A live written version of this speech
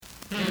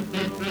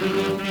Hi,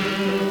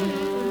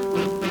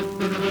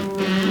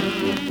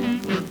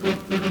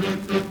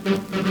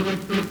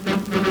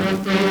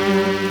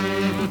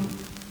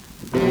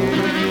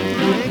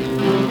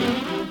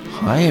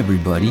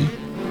 everybody,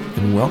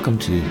 and welcome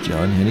to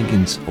John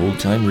Hennigan's Old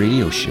Time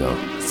Radio Show.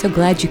 So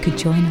glad you could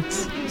join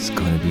us. It's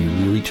going to be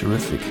really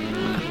terrific.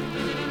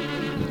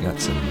 We got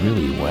some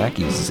really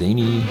wacky,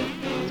 zany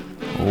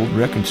old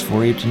records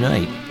for you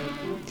tonight.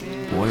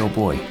 Boy, oh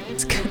boy.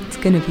 It's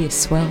going to be a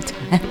swell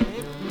time.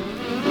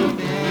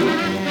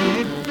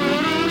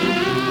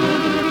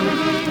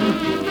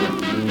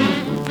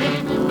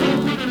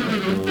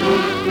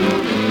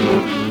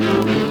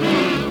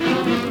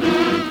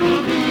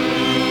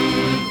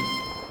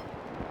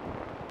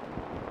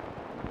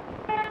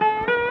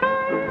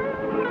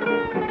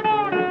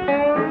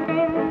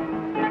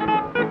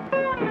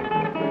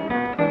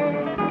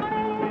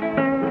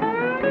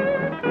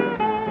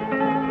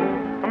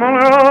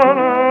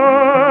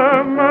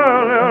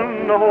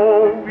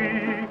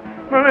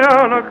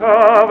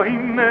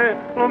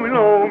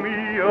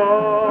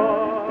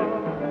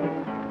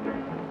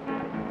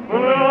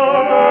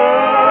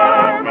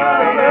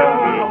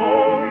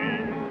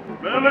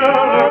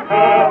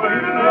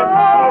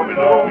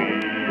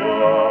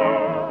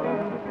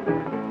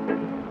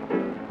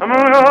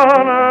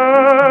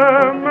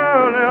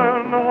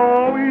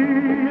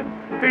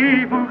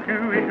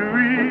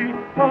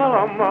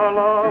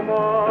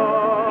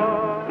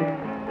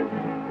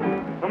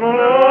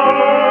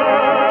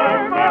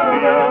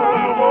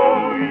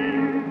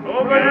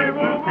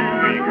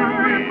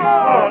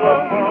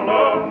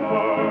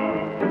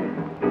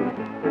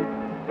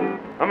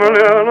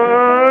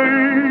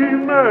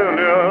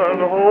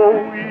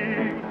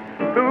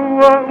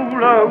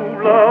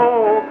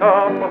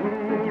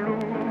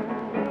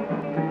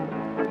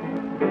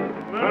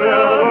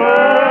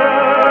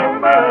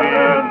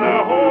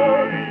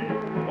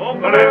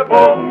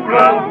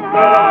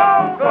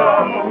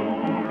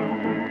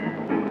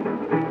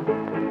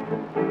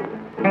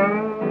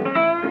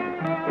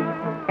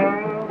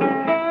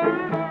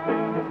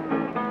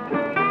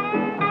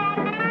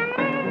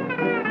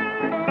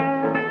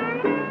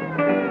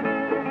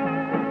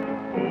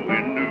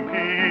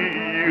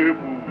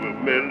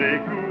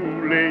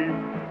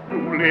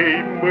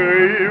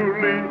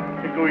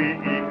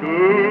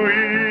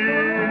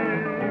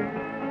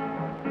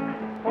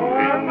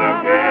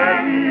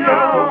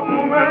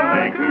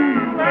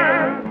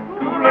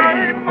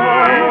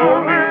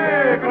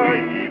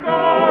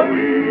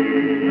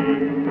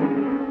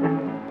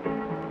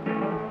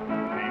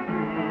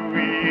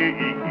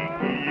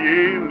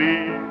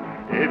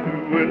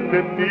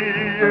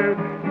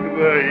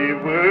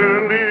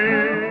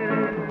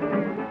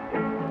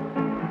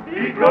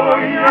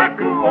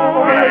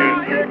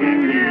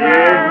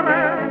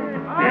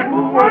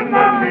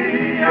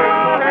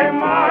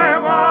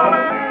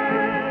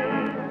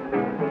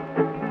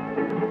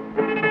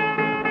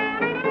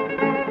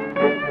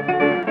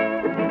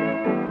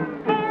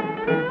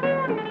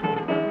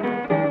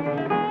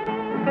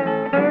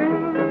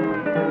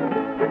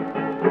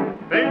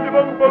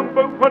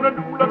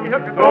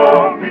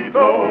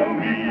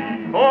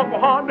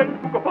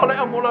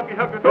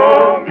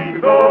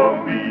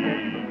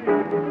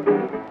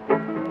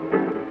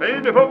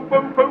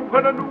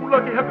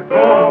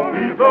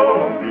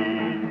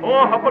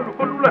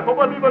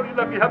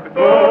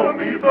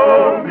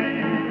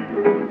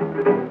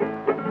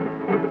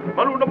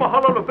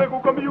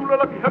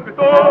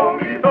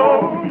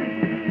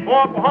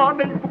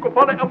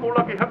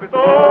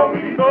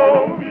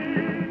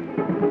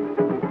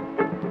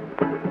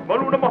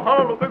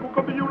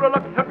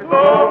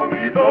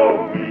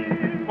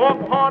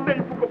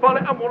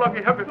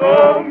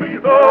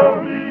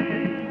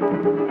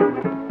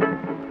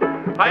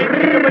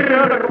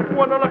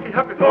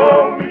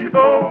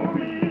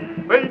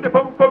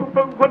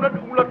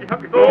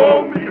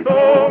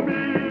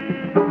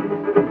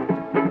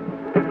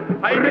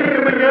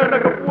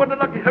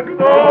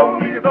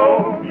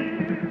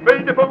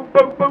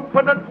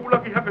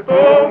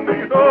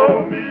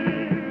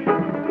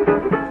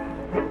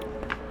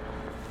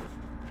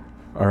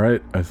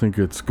 I think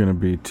it's going to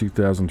be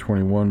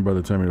 2021 by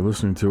the time you're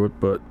listening to it,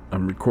 but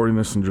I'm recording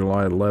this on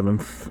July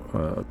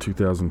 11th,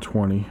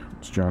 2020.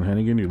 It's John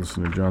Hennigan. You're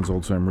listening to John's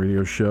Old Time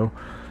Radio Show.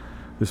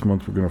 This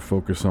month we're going to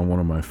focus on one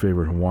of my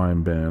favorite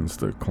Hawaiian bands,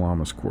 the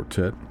Kalamas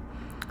Quartet.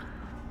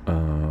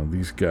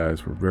 These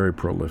guys were very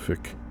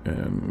prolific,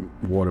 and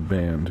what a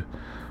band.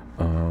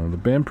 The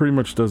band pretty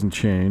much doesn't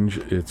change.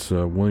 It's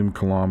William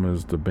Kalama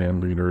is the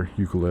band leader,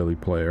 ukulele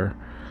player,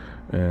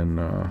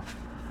 and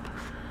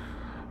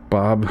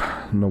Bob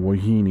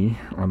Nawahini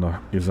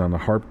is on the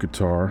harp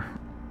guitar,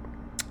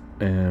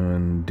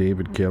 and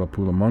David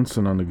Kalapula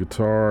Munson on the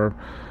guitar.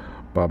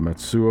 Bob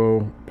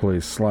Matsuo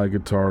plays slide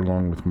guitar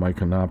along with Mike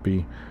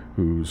Hanapi,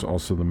 who's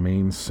also the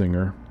main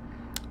singer,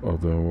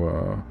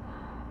 although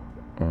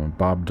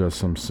Bob does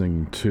some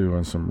singing too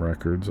on some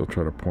records. I'll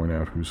try to point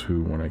out who's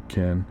who when I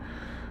can.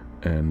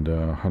 And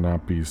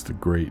Hanapi's the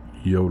great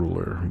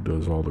yodeler who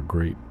does all the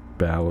great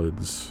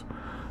ballads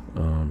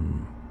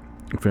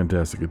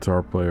fantastic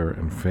guitar player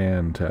and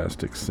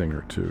fantastic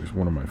singer too. He's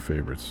one of my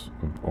favorites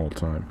of all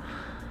time.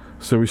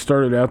 So we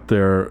started out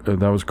there,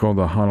 that was called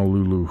the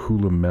Honolulu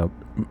Hula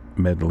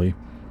Medley,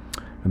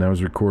 and that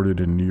was recorded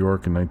in New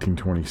York in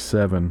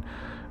 1927,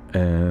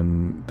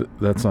 and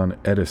that's on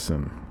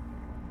Edison,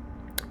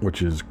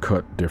 which is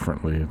cut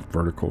differently. It's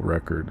vertical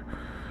record.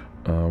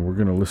 We're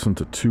going to listen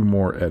to two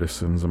more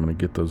Edisons. I'm going to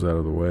get those out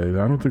of the way.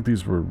 I don't think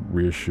these were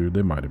reissued.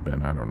 They might have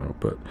been. I don't know,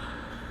 but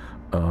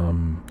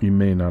you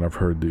may not have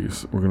heard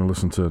these. We're going to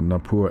listen to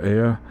Napua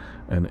Ea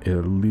and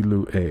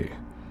Elilu E.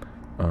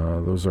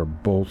 Those are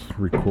both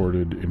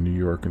recorded in New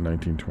York in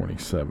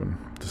 1927,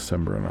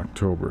 December and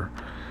October.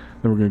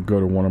 Then we're going to go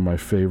to one of my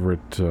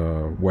favorite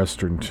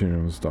Western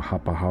tunes, the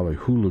Hapahale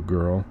Hula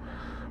Girl,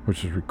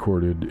 which was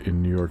recorded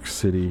in New York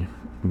City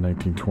in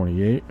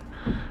 1928.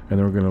 And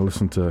then we're going to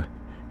listen to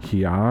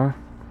Hi'a.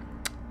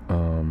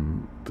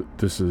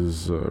 This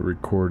is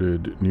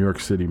recorded New York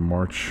City,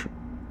 March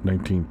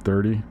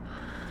 1930.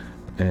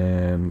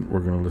 And we're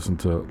going to listen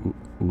to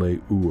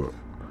Le'au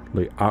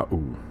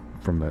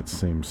from that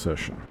same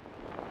session.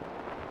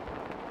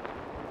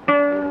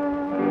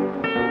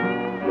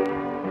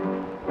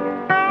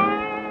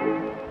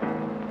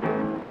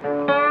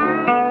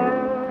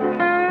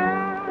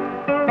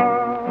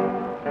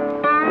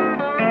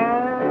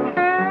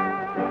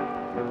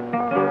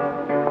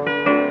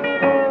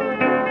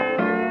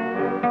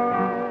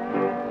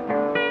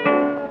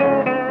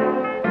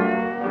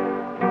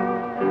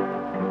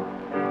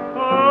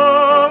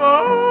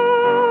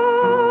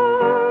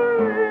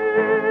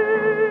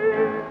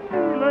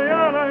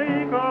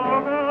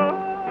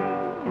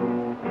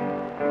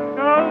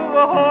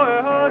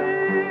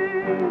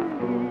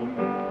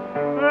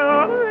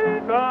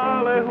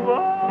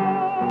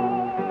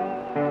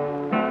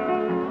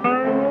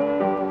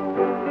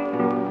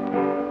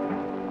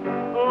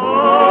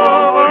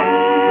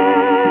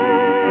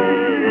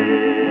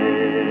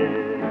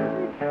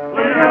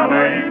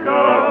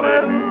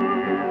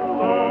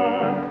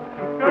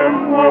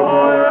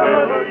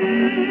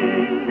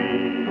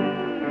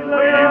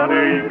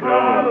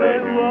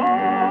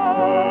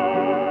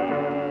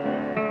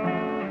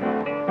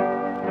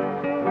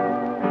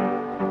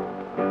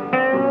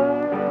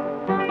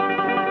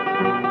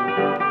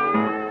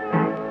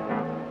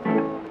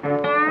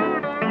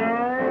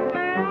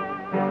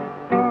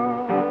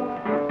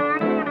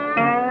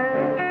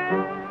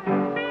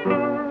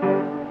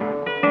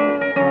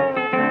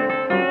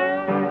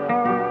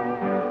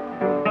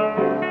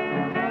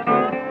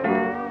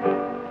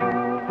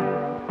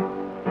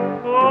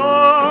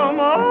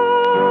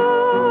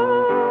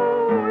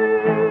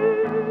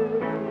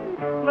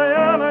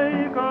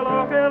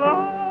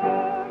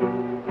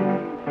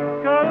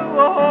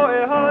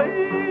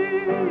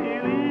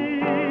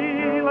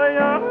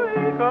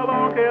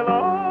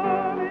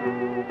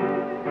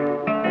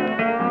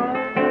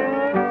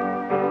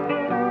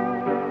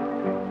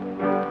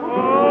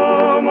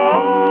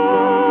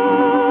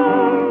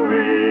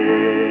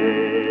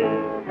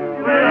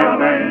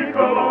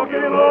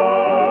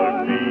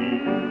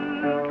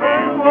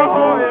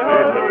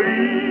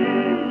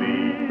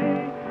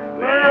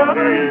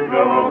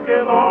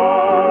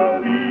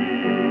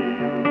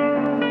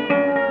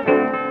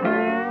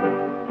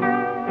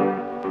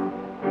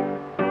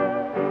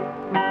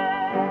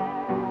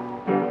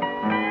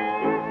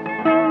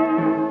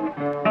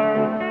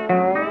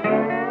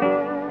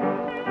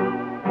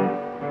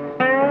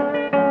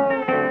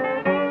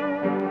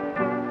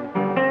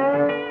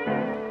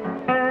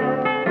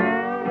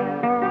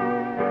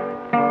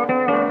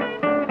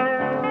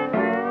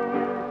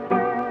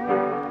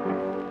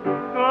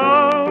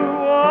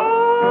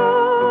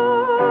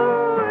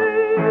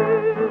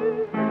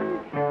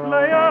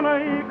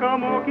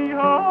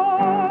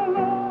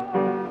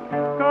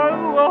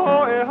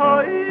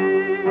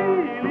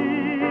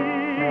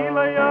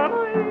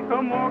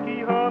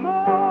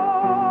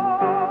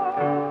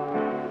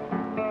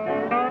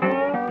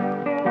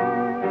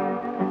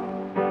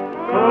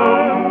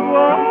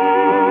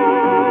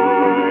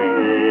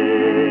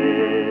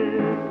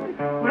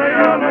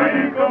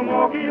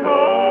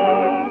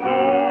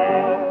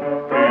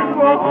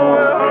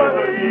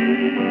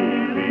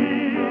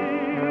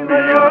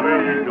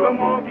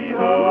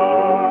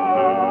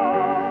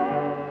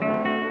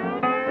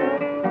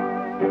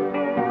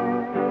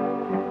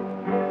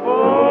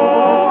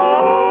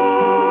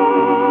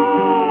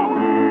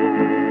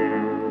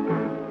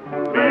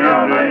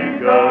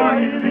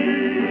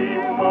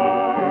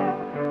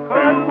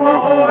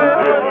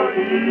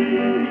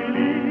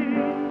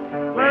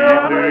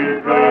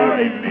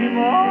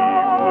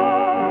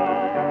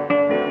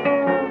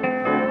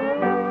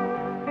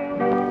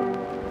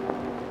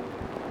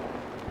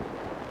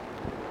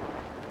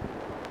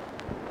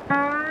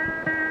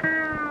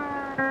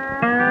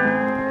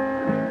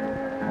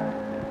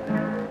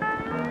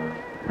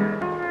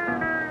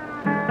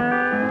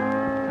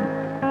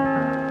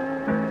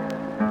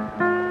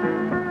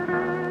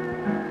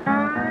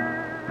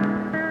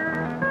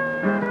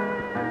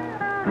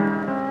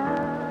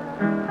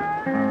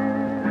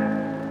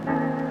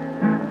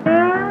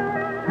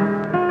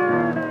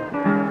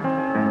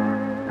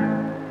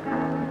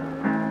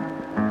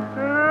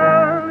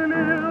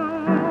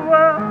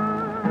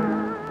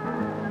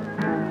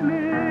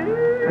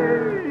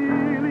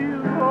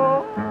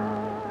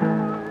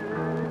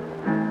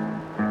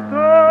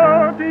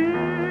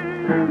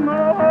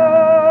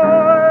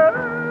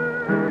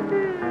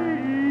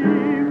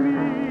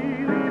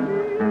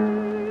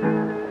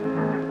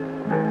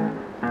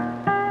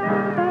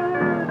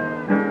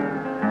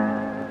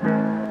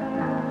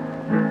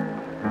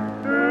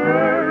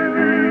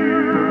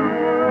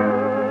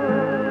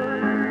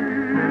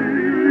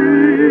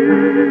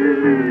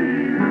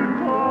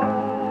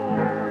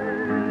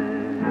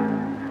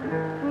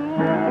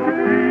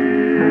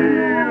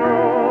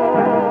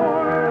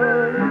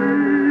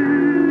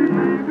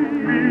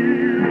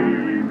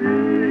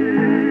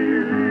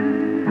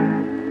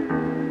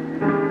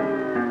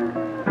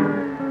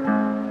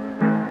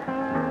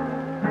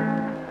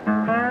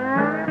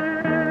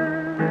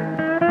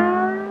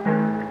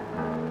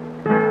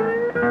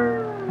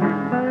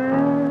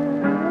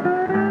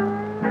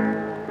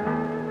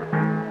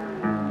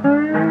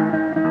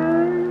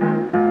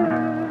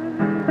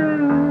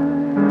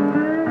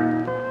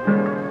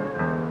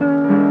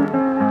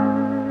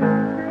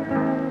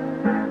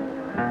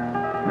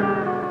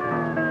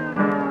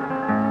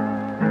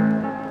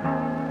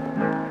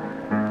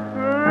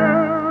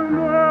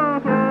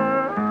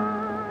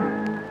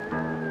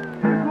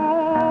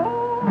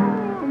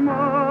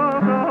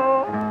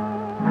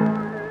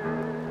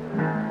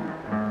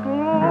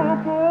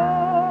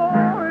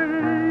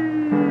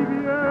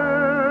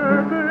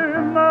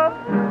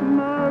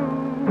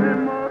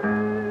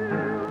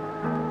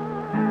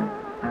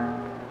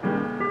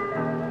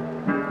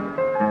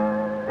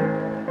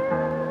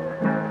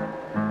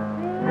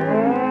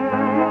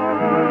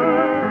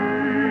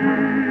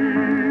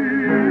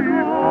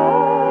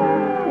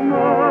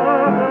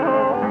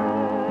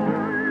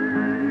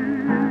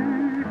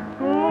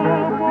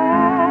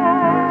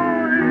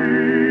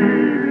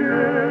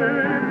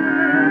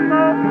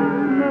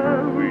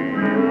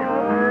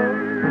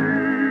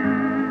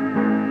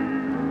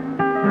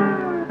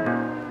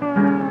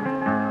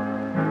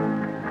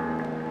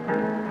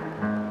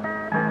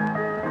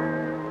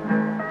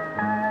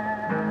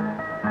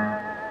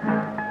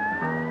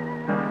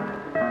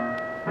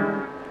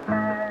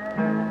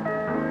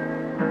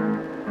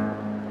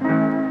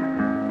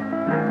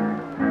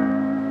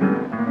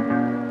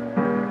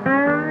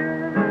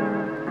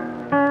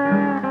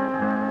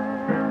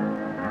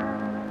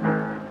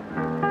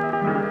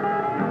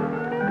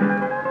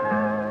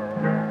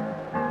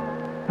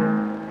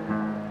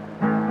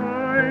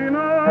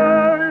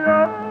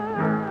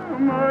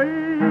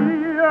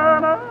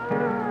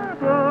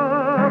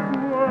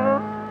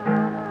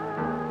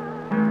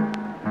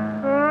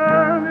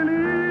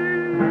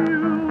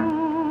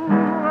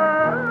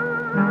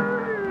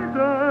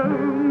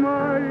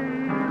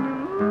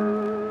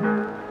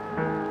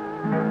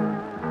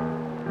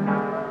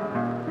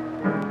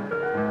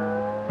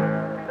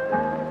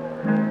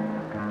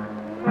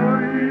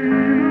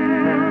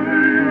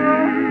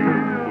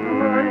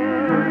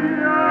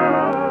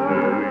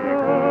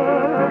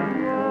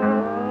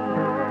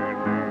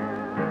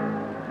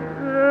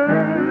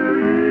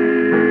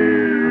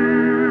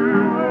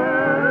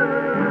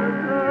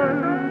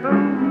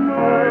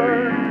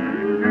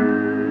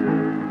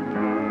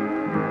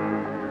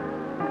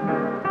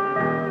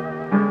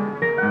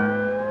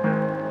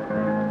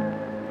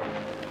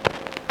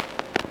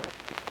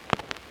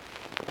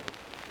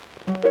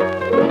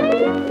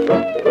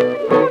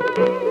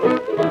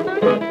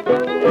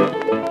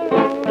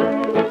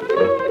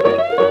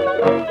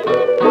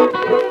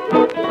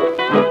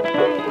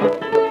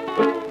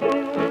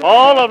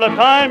 All of the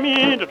time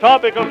in the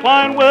tropical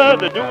climate where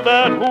they do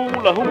that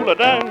hula hula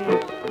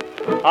dance.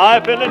 I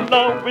fell in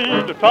love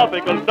with the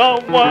tropical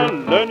dove while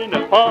learning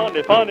a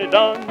funny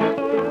dance.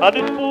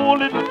 This poor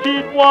little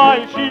kid,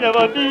 why she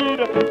never did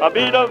a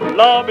bit of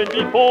loving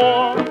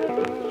before.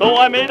 So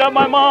I made up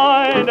my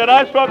mind and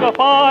I struck a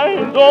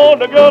fine, oh,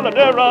 the girl that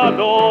there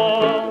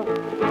adore.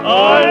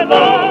 I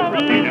love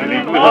really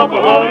hula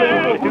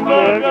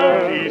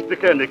girl. She's the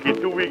kind of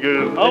kid to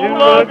wiggle. A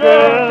hula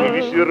girl. She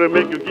will sure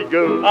make you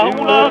giggle. A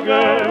hula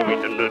girl.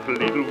 With a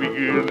little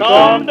wiggle.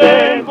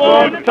 Someday I'm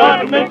going to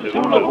try to make this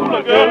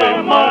hula girl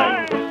of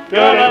mine.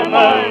 Girl of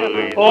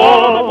mine.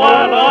 All the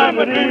while I'm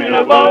dreaming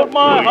about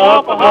my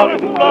hopper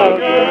hula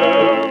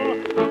girl.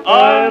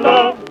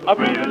 I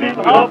really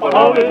little hopper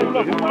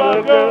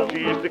hula girl.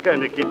 She's the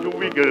kind of kid to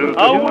wiggle.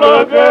 A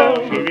hula girl.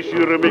 She will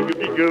sure make you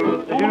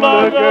giggle.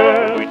 Hula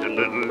girl. With a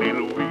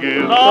little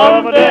wiggle.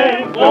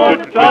 Someday I'm going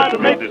to try to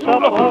make this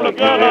hula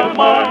girl of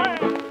mine.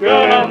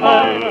 Girl of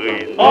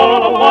mine.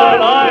 All the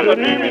while I'm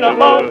dreaming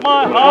about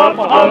my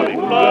hopper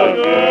hula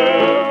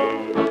girl.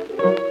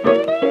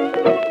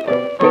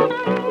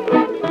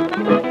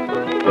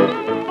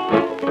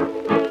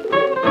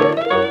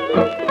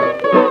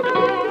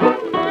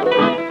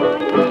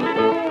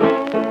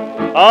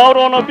 Out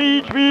on a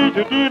beach with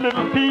your dear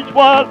little peach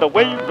while the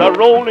waves are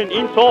rolling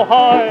in so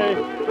high.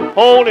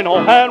 Holding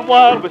her hand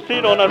while we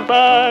sit on the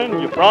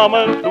sand. You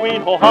promise to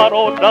eat her heart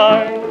or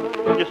die.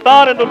 You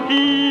started to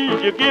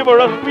tease, you give her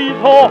a squeeze.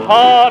 Her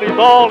heart is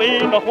all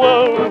in the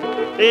world.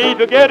 If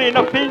you get in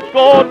a pinch,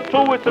 go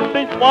to it a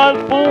cinch while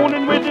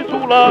spooning with this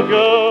hula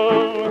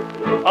girl.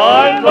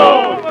 I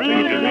love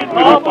pretty little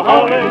Hopper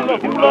Holly, the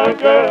hula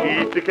girl.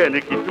 It's the kind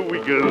of kid to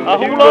wiggle. A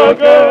hula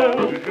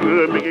girl,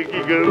 Sure make a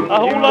giggle. a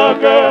hula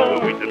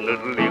girl. With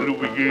another little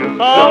wiggle.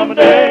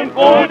 Someday I'm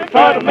going to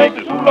try to make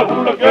this hula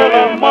hula girl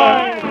of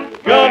mine.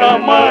 Girl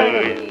of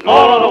mine.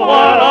 All the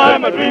while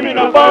I'm a dreaming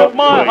about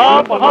my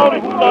Hopper Holly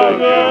hula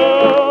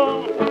girl.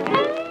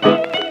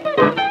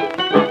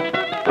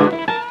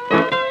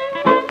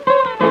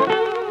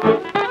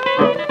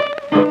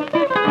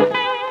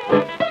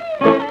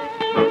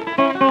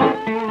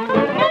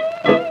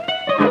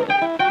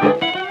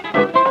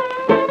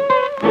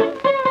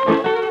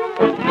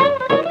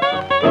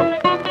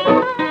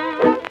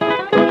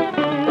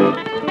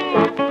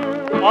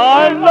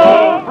 I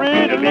love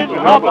pretty little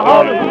Hopper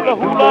Holly hula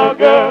hula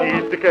girl.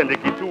 It's the kind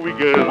of kid to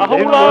wiggle. A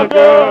hula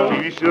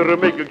girl, She sure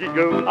make a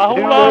giggle. a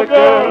hula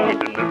girl.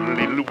 With another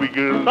little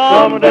wiggle.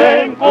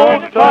 Someday I'm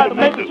going to try to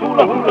make this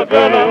hula hula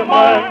girl of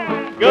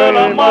mine. Girl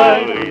of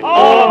mine.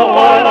 All the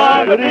while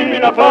I'm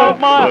dreaming about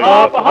my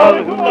Hopper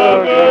Holly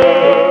hula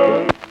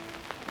girl.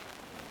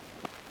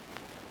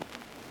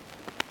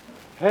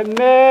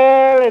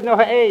 Hemel no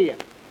hey.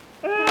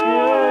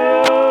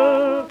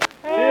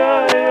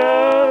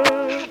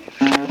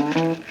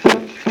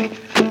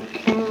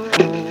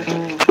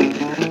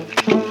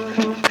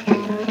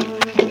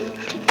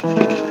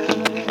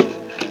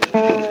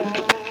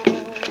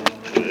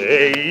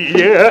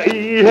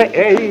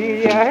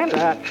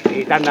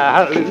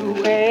 Itana lu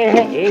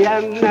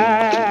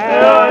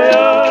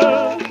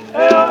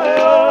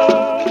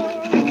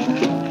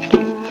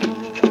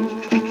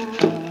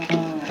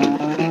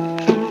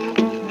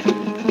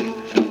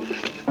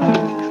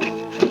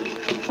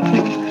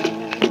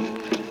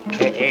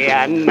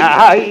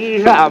Nai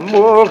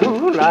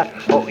amorula,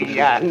 oh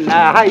ya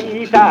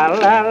nai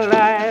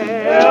talala.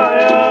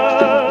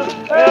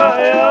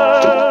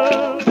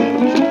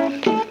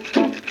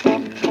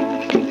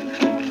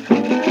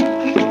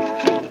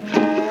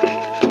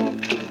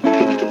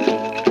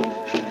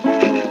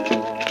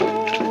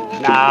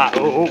 Na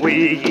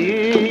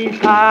uwi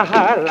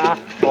kala,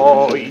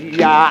 oh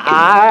ya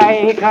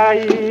ai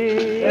kai.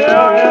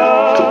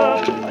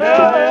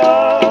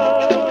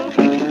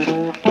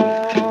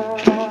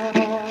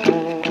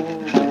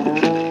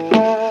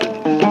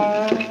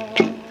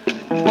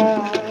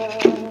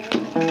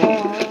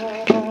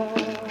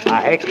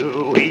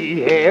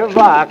 Kui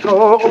heva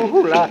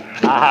koula,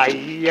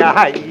 ai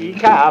ai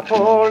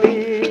kapoli.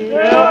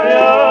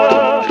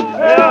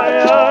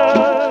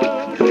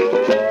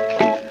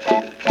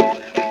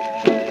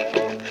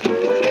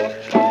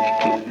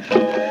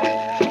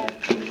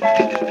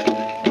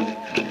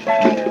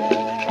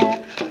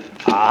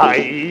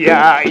 Ai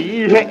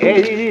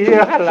ai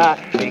hala,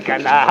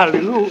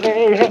 ikanalu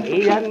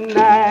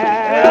yana.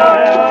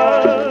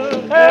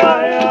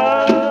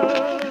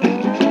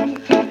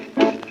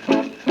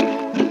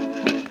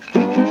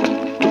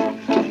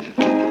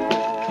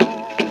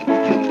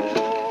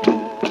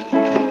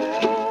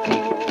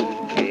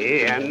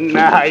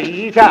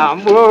 Nai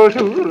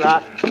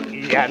tamurula,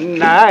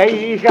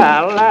 nai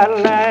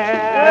galala.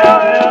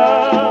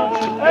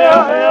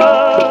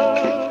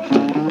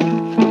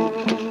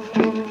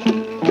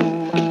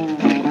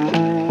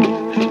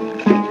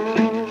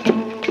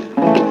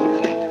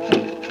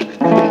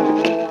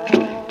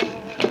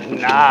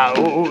 Na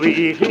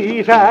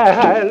uihitala,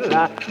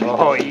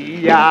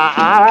 oia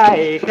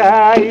ai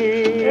kai.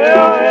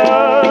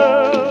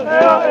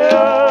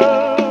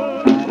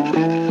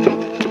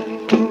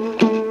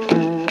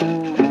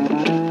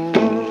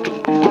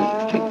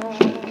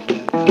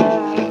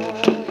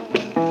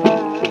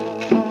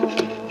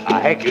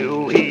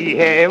 Kui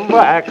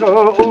heva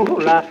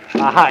koula,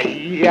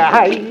 ai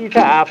ai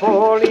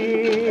tapoli.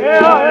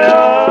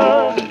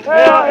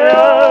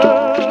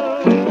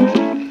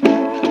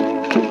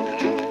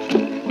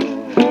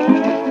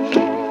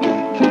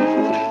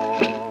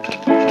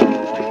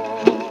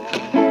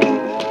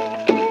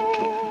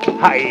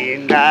 Hai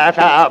na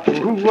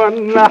tapuan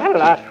la,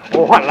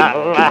 oh la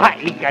la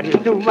ikan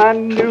itu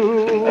manu.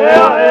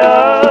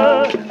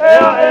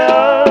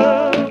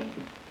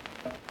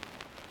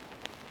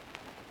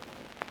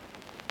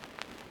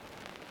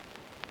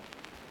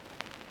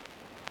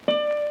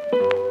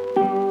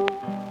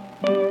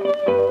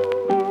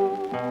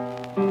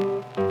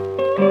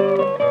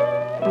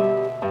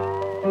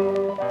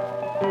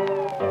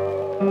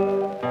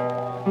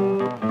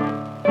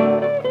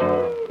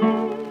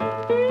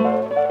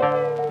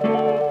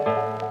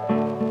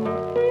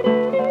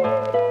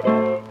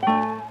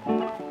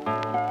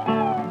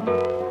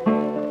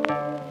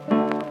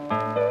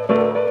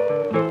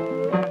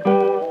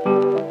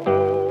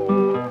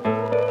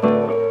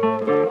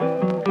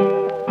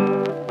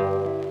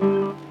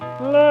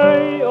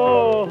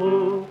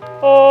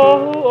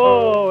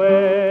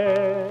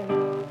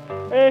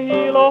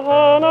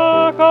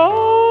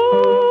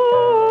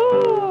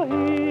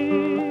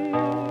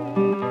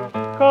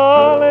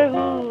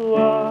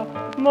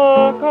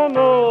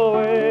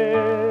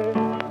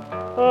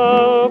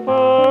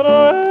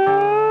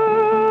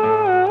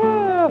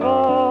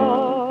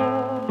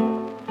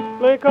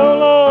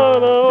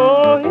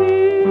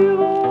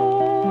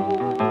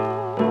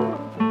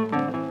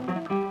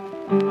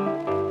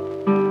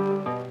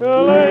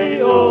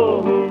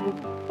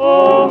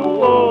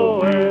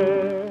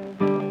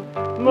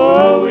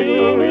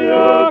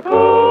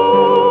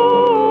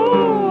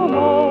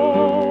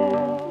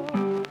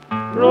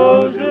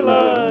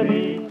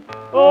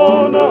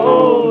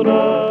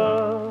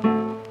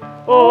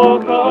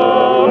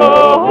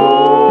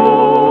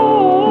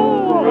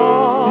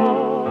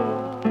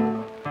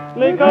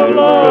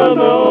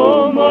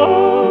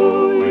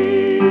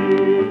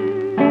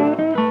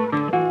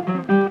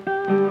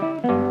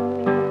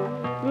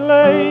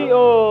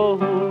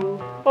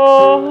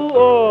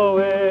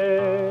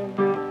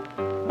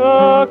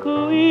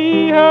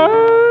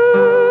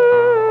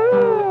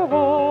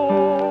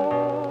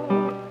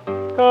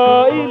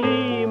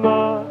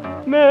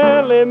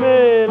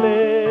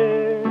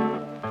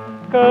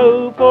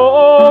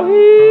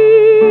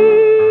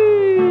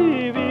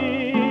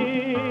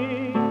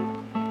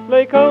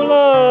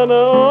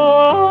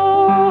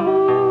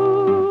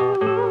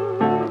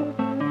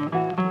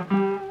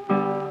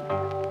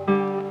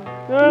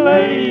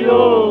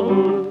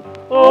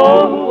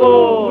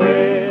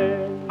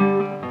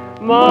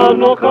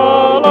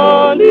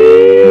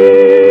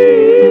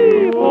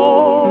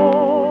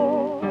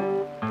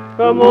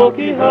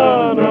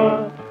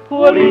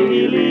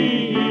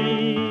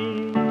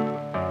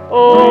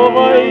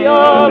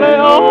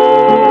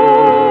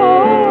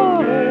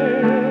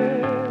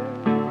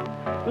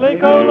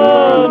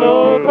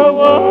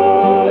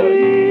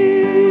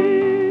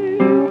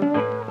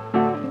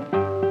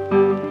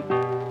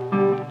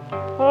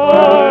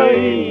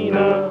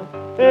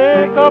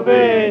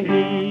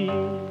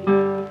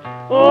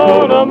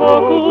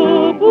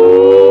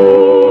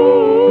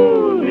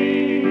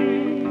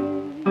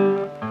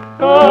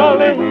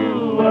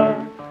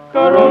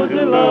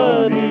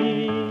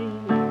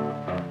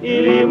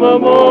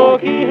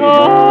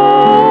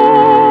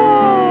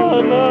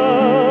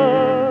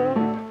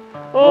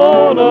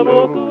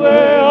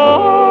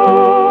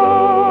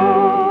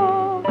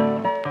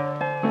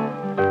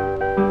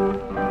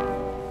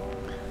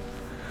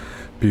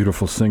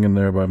 Beautiful singing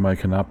there by Mike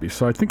Hanapi.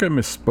 So I think I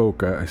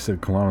misspoke. I said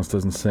Kalanis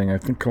doesn't sing. I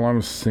think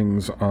Kalanis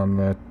sings on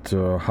that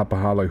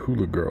Hapahale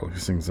Hula Girl. He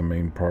sings the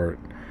main part.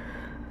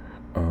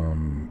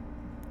 And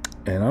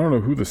I don't know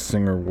who the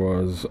singer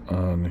was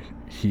on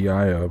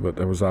Hiaya, but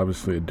that was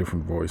obviously a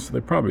different voice. They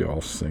probably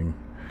all sing.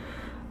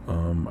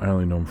 I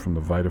only know him from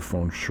the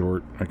Vitaphone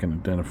short. I can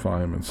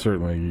identify him, and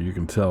certainly you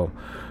can tell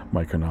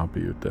Mike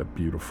Hanapi with that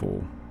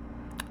beautiful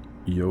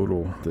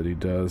yodel that he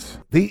does.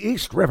 The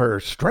East River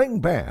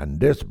String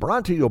Band is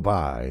brought to you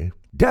by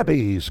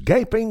Debbie's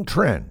Gaping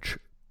Trench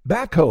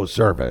Backhoe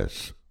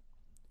Service.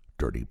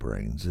 Dirty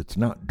Brains, it's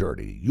not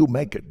dirty. You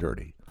make it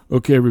dirty.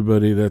 Okay,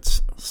 everybody,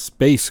 that's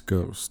Space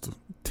Ghost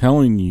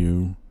telling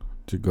you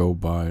to go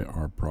buy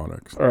our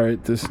products. All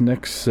right, this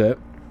next set,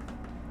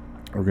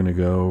 we're going to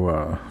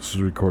go, this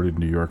was recorded in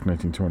New York,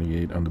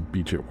 1928, on the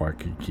beach at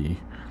Waikiki.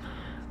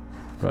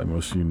 Probably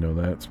most of you know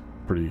that. It's a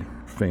pretty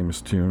famous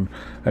tune.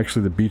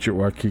 Actually, the beach at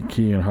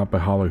Waikiki and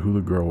Hapahale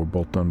Hula Girl were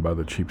both done by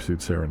the Cheap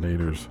Suit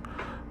Serenaders.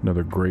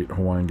 Another great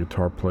Hawaiian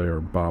guitar player,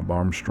 Bob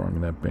Armstrong,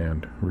 in that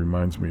band, who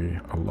reminds me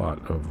a lot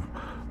of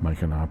Mike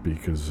Hanapi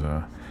because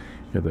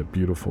he had that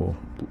beautiful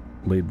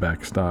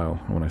laid-back style.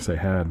 And when I say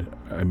had,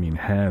 I mean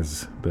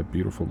has that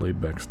beautiful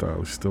laid-back style.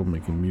 He's still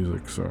making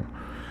music, so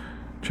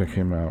check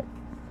him out.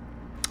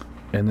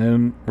 And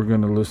then we're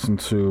going to listen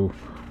to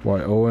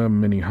Waioa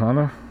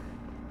Minihana.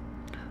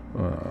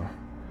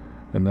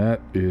 And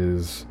that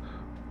is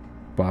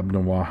Bob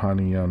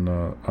Nawahani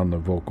on the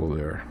vocal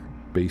there.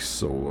 Bass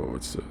solo,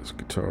 it says.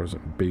 Guitars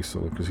and bass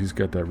solo, because he's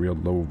got that real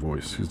low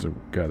voice. He's the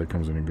guy that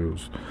comes in and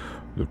goes,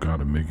 "They've got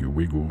to make you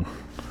wiggle."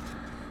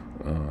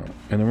 And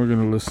then we're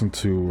going to listen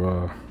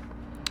to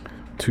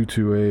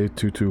Tutu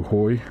Tutu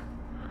Hoi.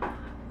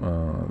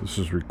 This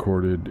was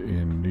recorded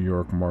in New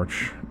York,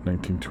 March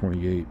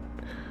 1928.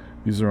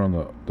 These are on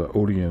the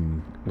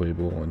Odeon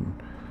label, and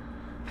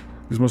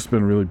these must have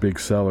been really big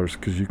sellers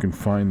because you can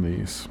find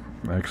these.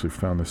 I actually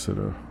found this at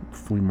a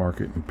flea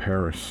market in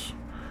Paris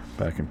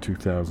back in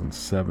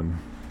 2007.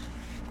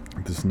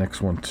 This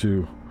next one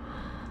too,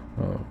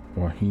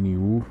 Wahine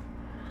Wu,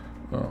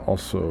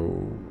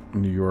 also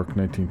New York,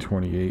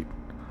 1928.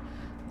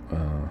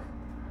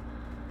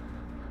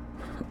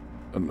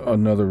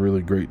 Another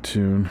really great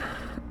tune,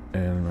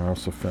 and I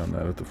also found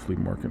that at the flea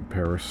market in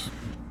Paris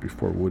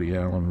before Woody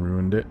Allen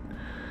ruined it.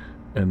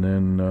 And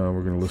then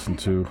we're going to listen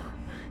to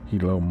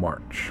Hilo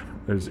March.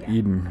 There's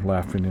Eden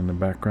laughing in the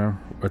background.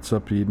 What's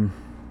up, Eden?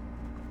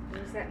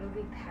 There's that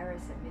movie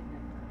Paris at Midnight.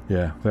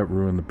 Yeah, that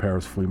ruined the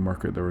Paris flea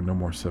market. There were no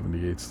more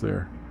 78s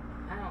there.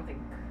 I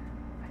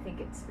think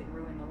it's been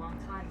ruined a long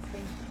time.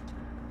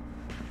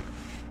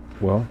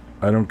 Well,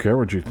 I don't care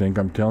what you think.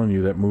 I'm telling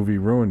you that movie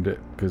ruined it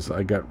because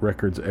I got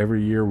records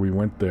every year we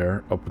went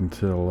there up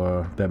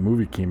until that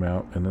movie came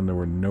out, and then there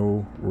were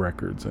no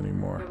records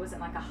anymore. There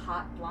wasn't like a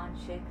hot blonde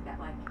chick that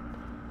like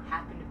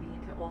happened to be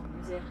into old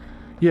music.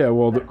 Yeah,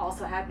 well, but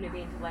also happened to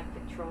be into like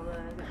Victrola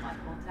and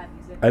like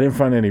multi-music. I didn't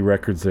find any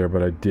records there,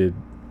 but I did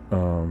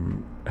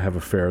have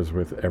affairs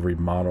with every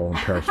model in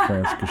Paris,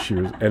 France, because she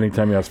was.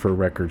 Anytime you asked for a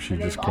record, she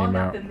just came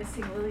out. The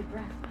missing Lily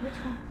Brown. Which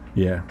one?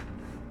 Yeah.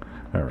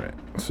 All right.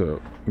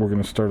 So we're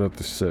gonna start out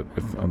the set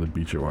with "On the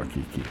Beach at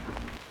Waikiki."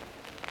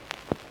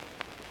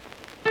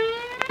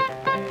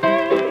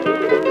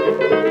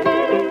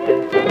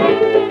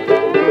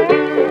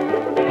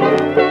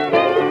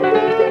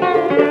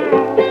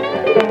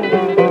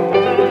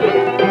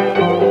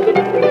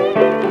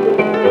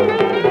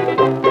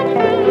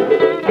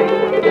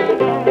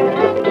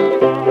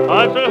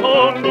 I say,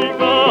 honey,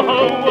 go,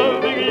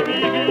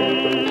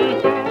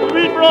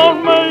 sweet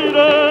brown man.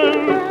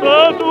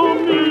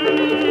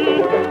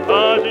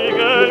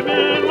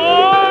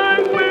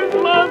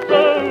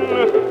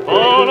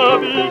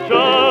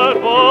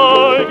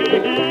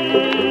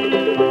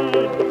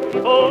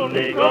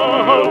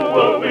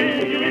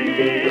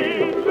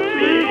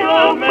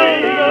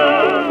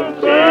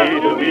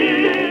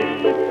 me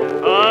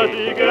as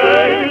he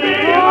gaily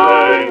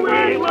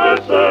languished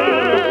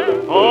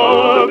myself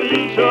on the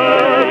beach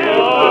at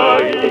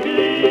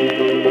Waikiki.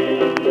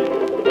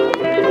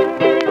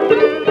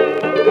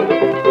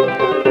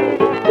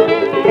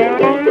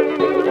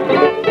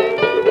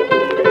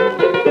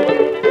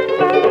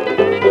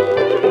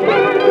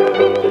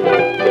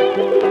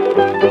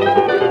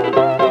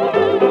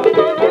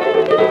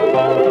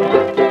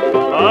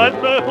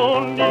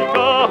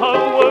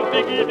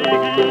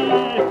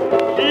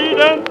 She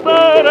then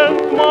said and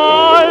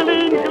smiled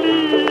in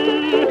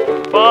glee,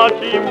 but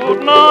she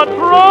would not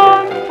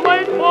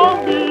translate for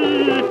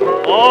me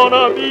on a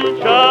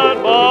beach at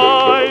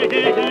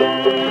Waikiki.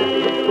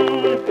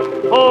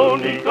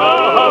 Holy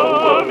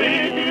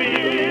Kahawawiki,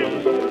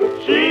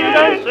 she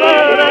then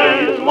said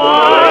and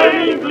smiled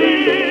in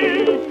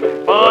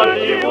glee, but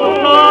she would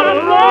not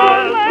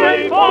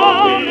translate for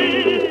me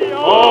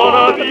on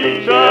a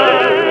beach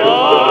at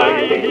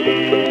Waikiki.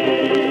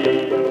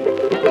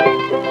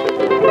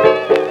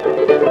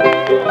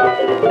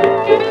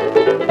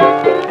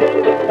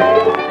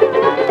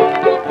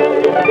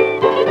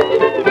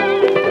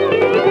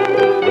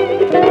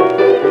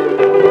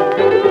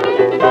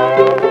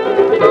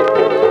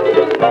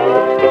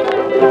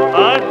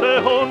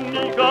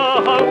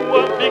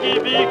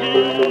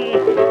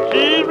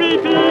 She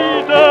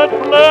repeated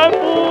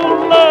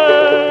playfully,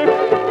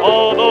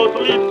 all those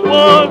lips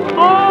were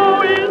so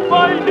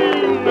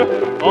inviting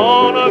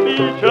on a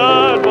beach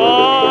at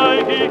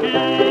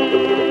Waikiki.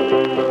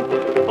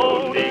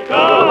 Holy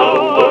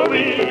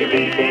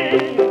Kahawawiki,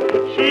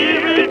 she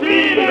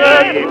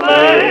repeated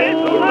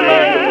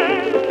playfully,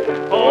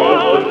 all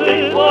those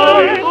lips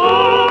were so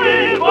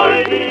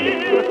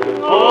inviting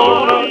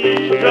on a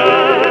beach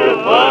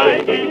at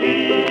Waikiki.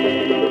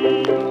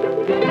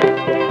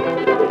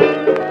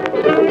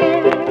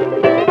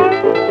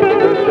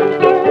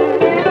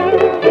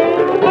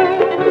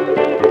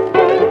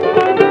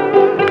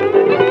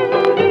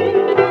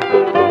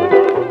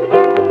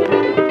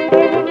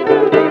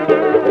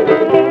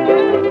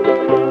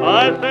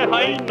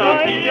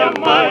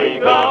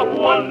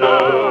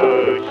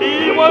 She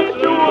was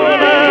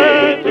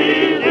surely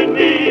teasing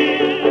me,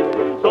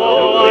 so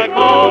I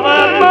called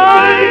that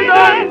night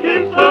and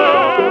kissed her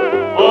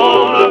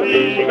on the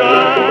beach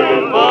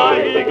at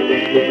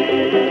Waikiki.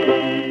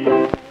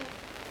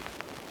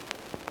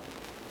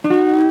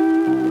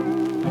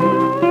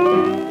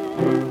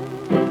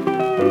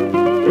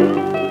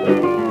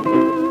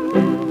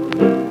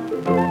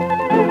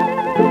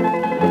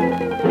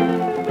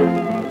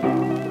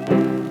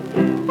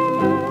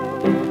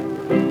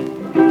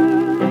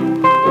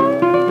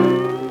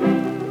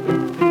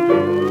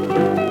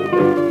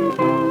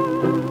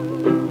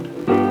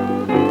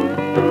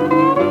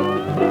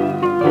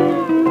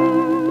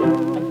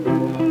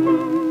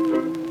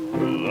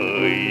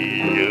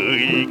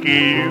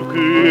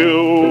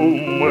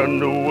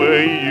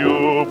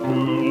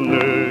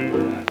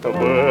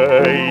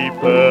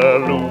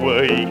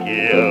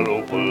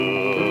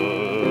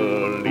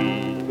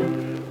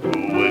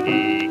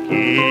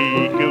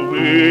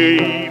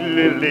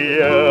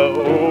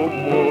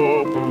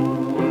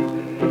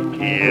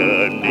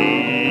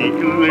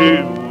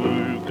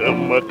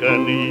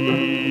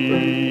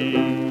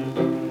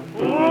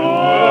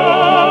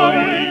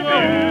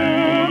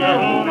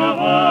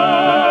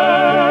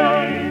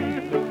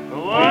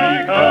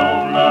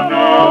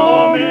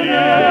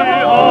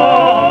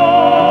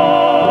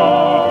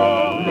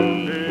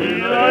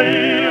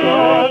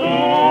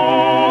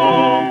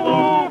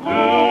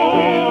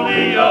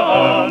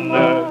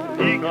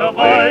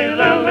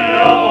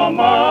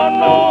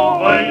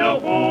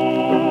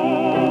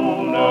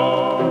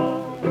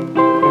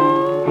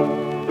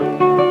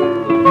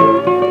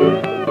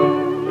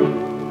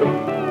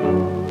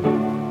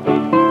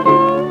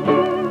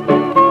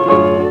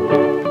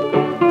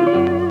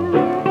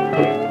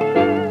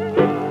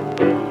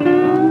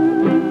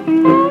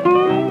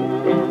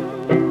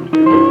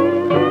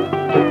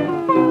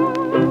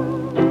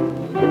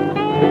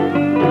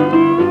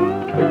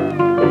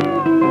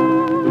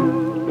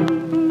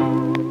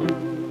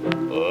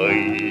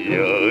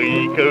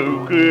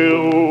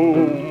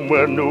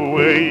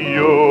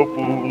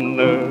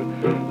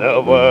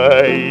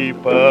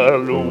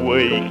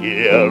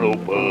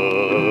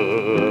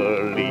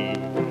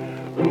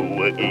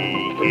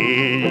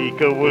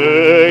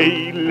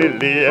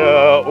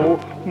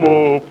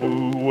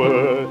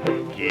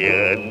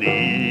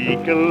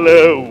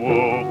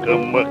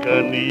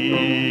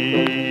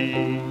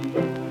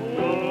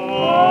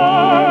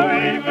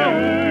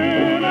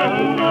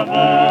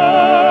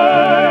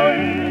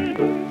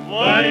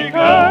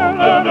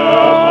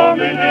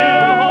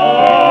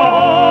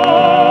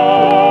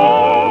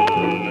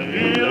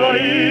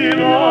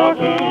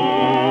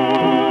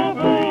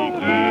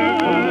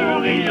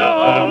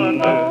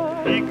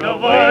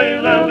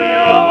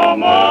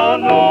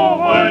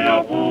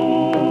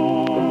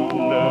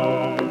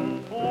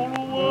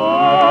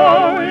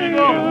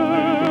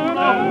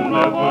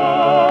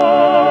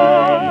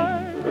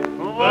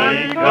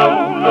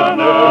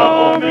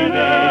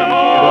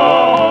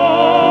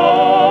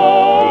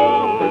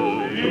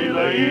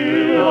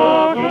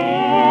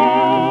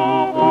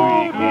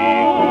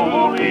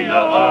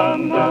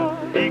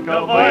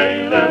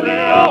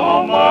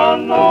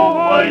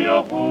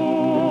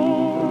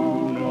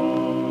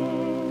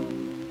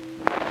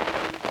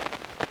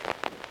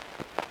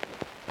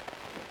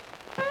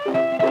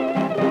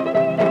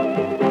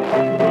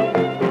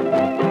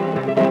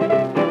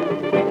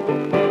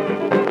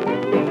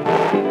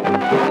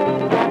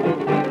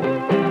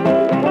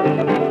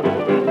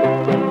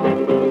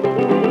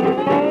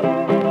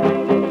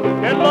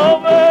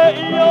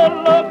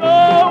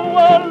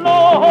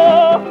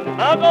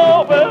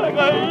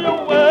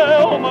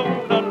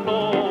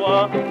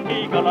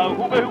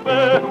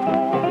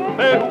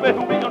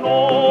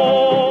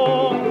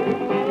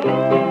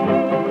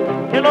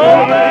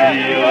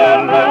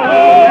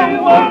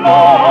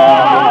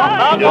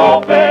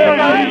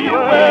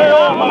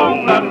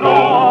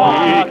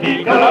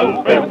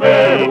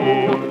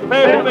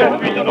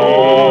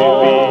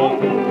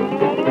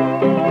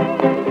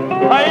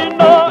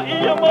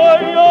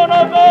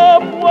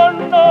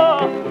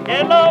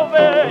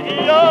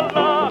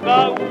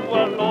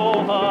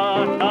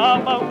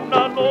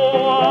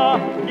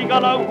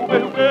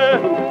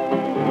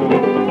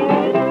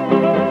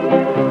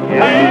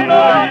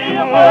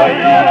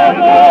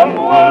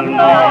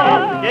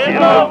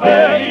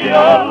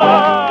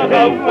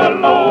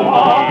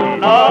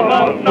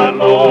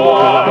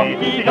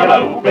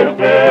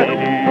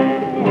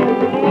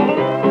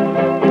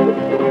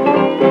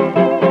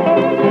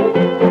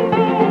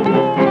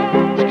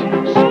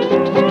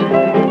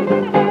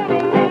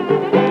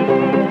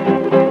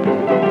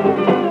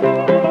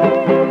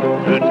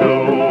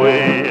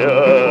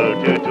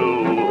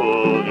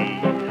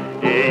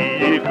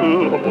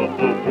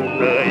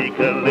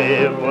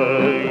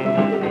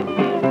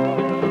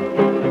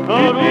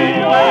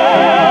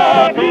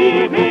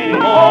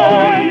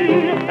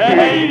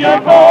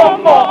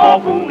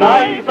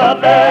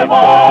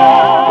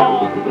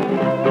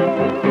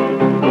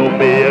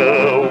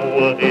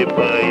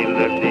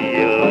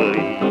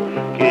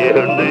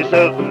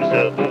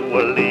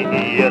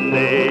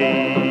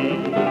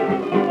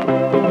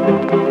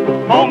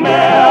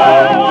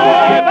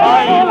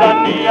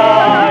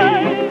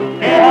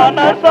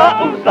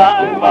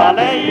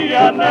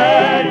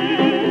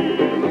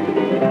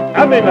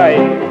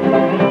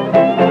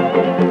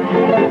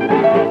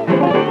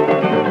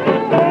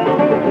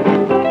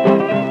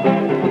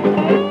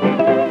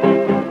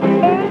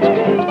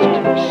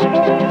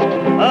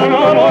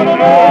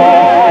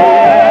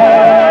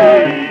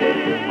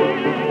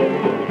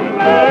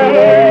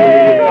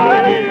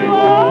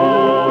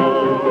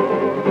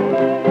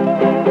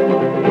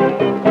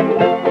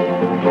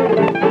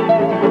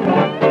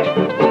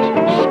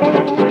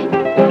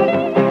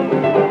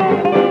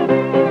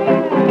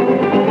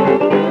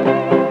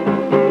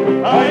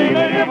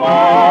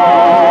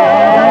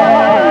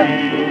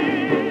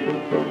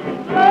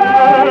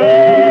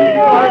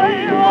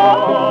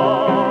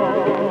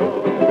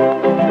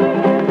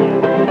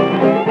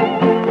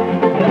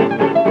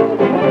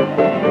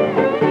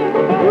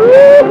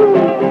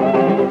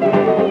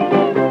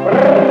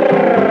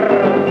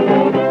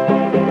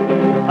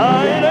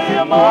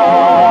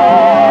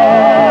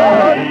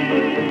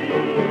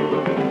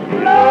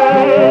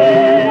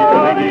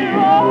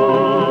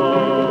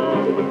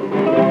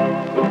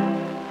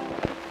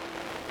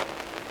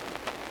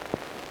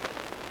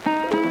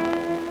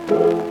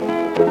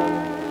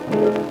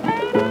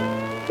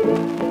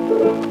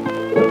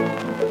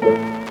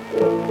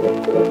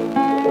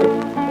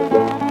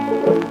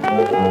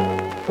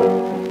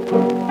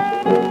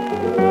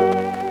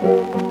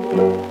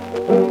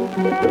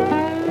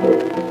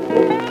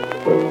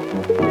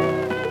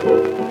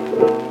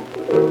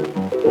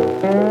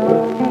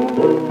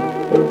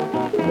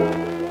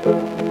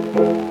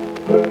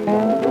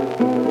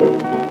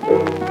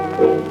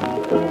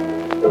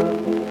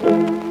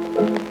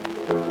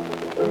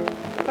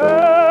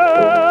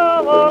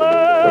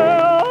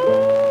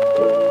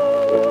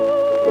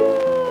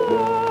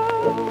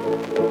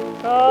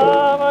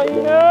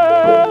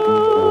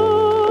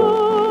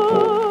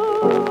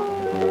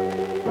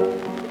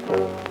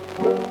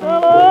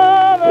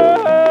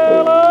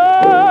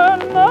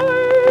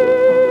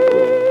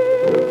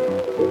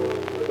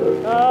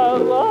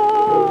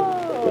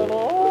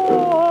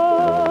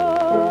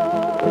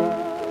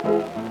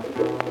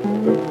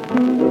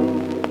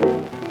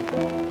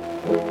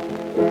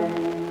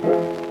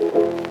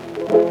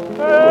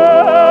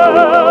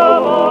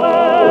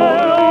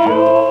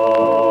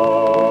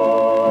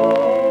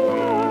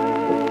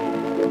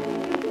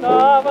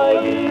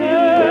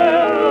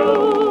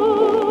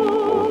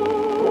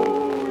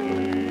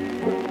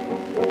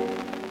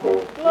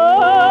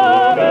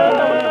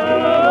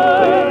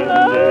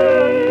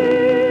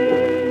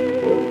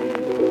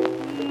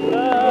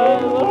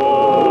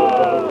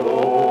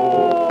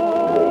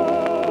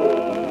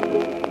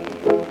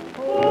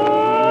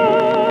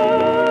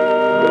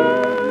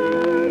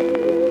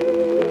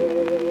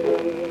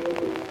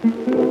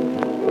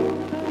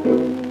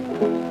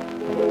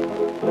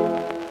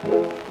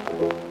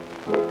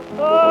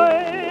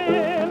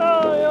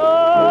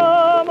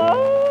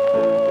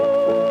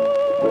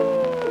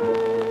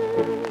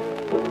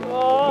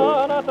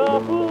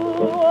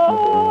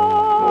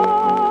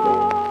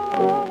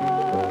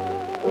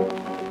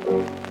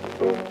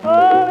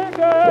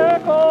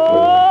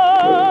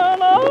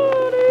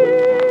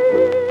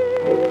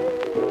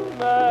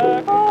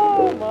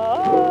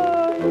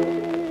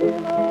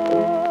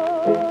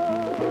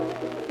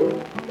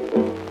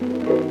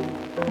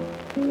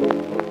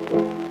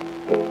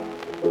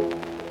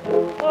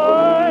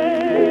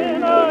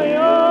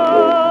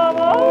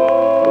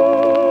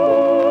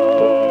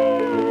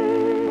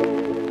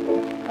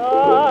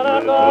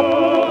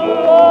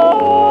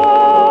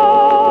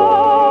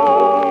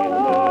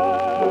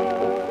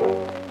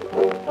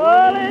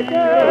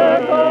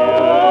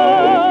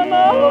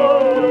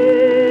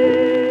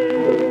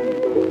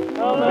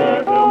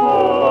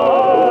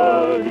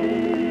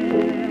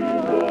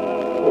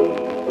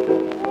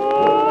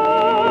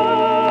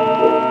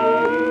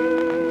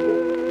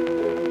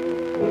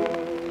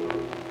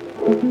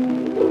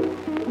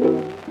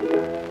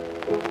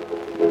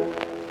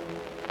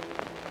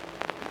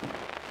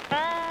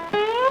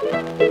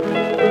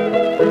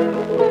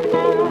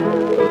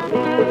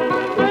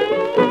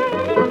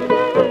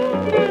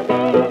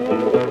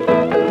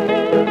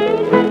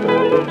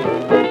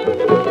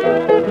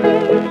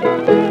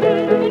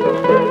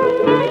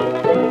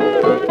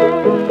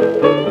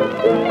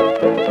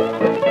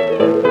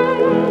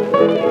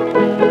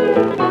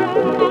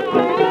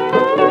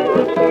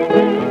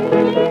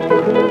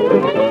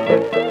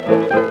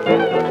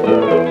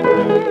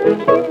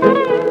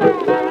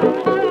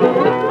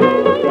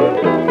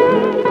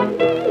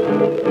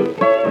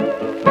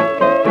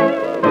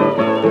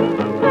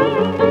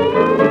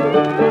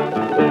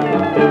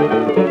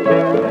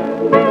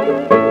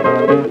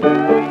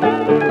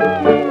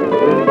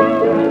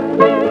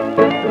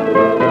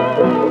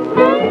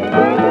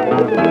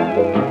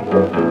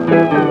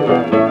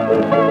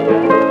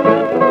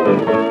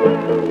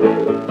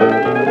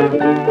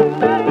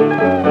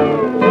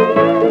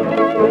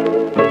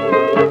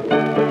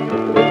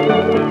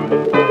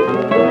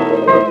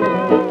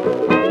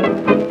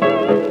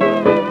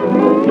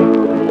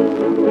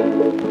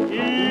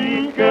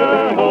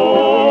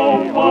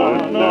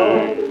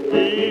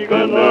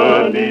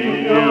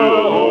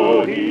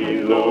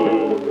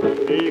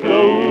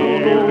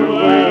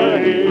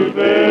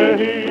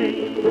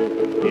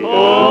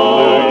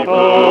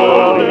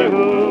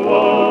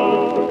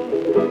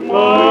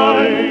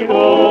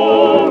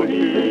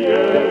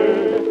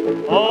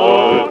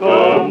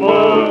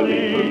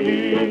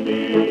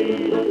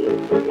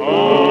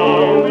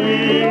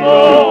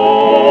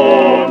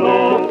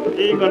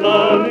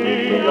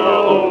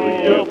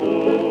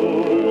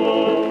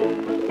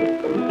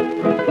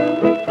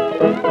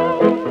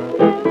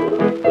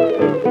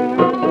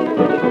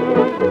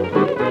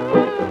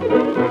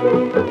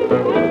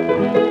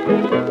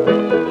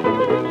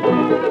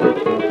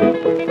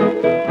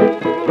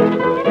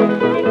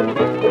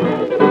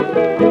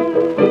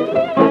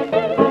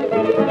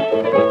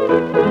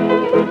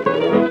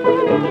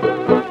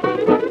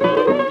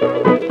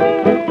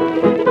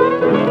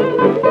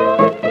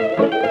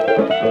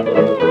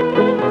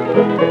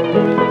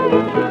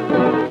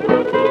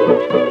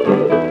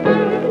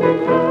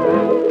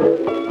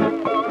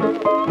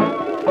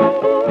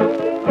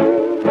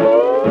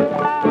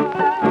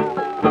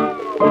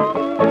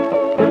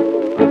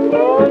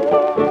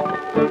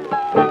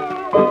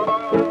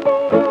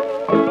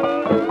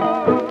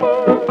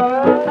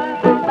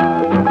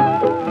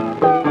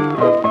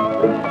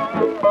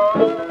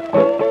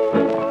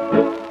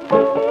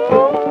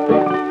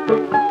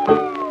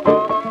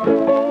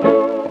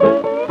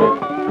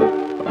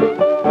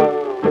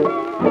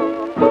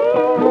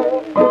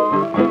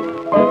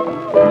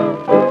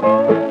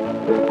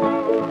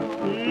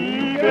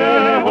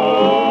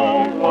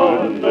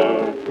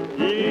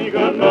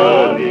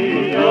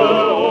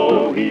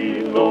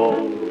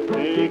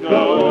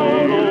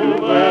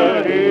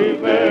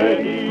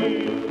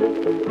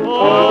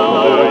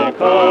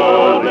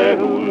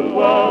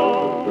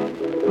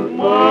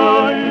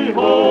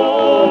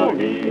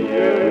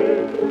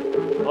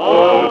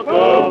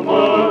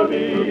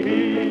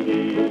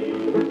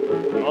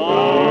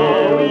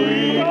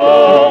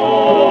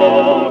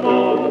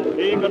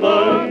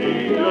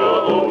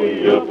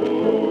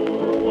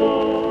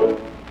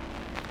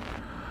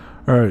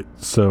 Alright,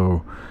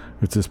 so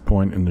it's this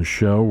point in the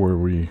show where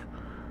we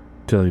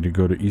tell you to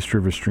go to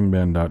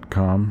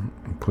eastriverstringband.com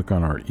and click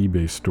on our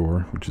eBay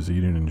store, which is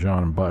Eden and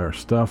John, and buy our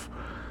stuff.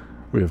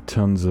 We have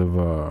tons of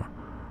our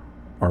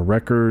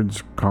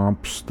records,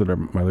 comps that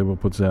my label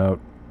puts out,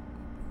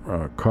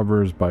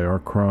 covers by our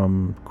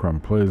Crumb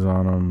plays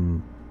on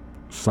them,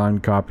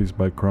 signed copies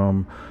by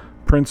Crumb,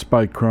 prints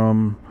by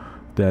Crumb,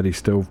 Daddy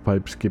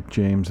Stovepipe, Skip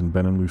James, and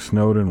Ben and Lou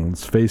Snowden. And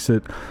let's face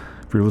it,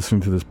 if you're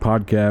listening to this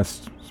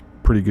podcast, it's a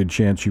pretty good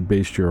chance you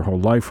based your whole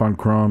life on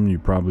Crumb. You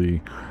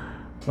probably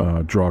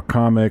draw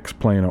comics,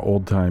 play in an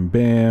old-time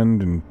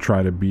band, and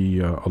try to be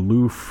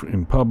aloof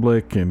in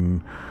public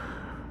and,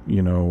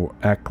 you know,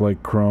 act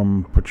like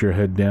Crumb, put your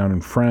head down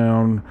and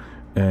frown.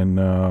 And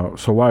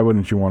so why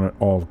wouldn't you want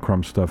all the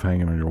Crumb stuff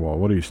hanging on your wall?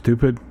 What are you,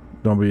 stupid?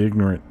 Don't be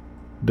ignorant.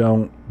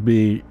 Don't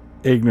be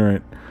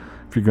ignorant.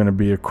 If you're going to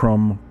be a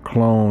Crumb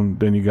clone,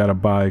 then you got to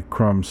buy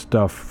Crumb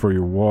stuff for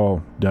your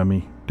wall,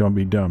 dummy. Don't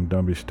be dumb.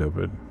 Don't be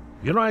stupid.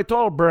 You know, I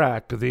told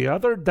Brack the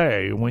other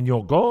day, when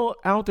you go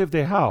out of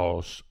the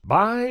house,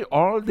 buy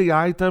all the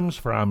items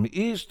from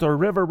East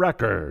River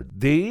Record.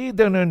 The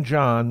Eden and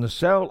John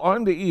sell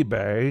on the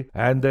eBay,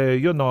 and,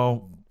 you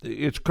know,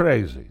 it's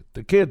crazy.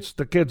 The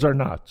kids are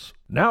nuts.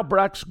 Now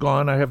Brack's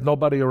gone. I have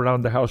nobody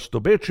around the house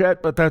to bitch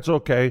at, but that's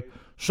okay.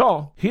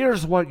 So,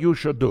 here's what you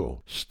should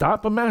do.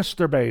 Stop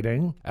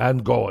masturbating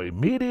and go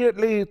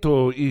immediately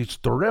to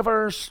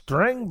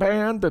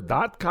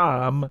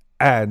EastRiverStringBand.com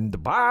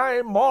and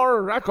buy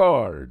more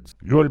records.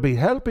 You'll be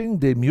helping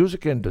the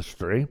music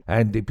industry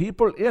and the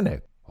people in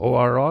it, who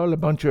are all a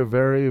bunch of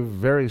very,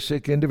 very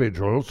sick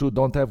individuals who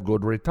don't have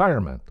good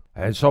retirement.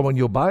 And so when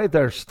you buy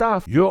their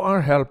stuff, you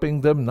are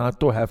helping them not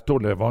to have to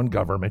live on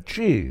government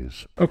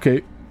cheese.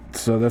 Okay,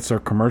 so that's our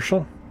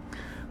commercial.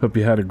 Hope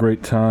you had a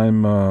great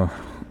time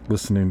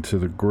listening to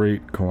the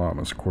great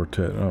Calamus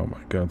Quartet. Oh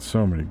my God,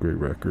 so many great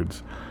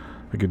records.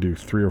 I could do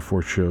 3 or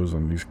 4 shows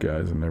on these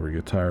guys and never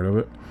get tired of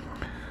it.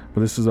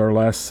 But this is our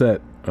last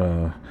set.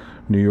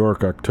 New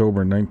York,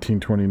 October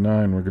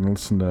 1929. We're going to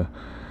listen to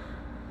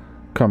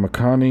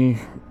Kamakani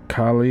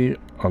Kali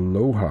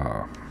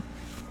Aloha.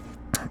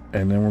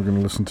 And then we're going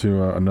to listen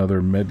to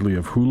another medley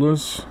of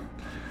hulas.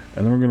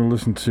 And then we're going to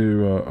listen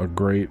to a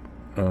great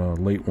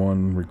late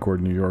one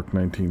recorded in New York,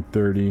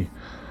 1930.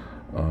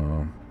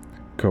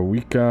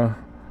 Kawika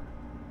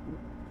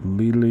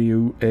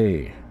Liliu.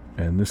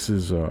 And this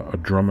is a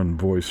drum and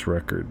voice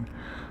record.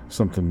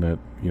 Something that,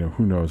 you know,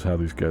 who knows how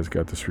these guys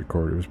got this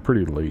recorded. It was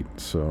pretty late,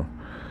 so,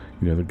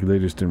 you know, they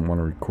just didn't want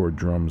to record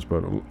drums.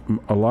 But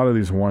a lot of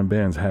these Hawaiian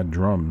bands had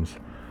drums,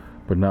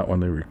 but not when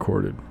they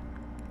recorded.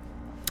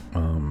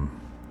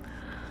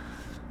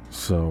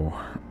 So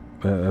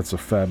that's a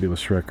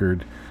fabulous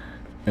record.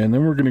 And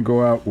then we're going to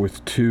go out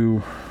with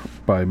 2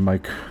 by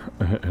Mike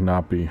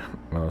Hanapi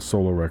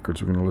solo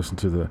records. We're going to listen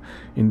to the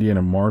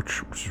Indiana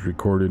March, which was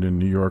recorded in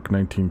New York,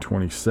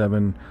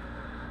 1927.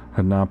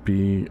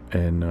 Hanapi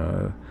and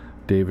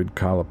David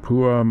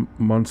Kalapua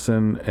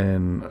Munson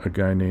and a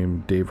guy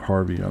named Dave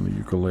Harvey on the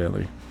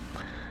ukulele.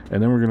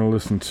 And then we're going to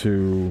listen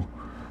to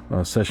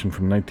a session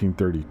from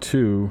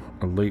 1932,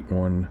 a late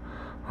one,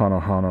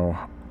 Hano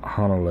Hano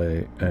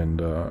Hanole,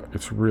 and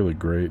it's really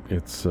great.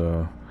 It's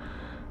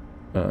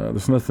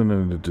there's nothing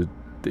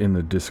in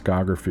the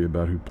discography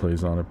about who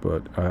plays on it,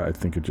 but I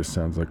think it just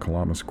sounds like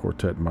Kalama's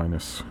quartet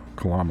minus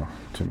Kalama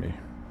to me.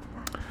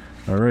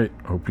 All right,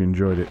 hope you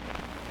enjoyed it.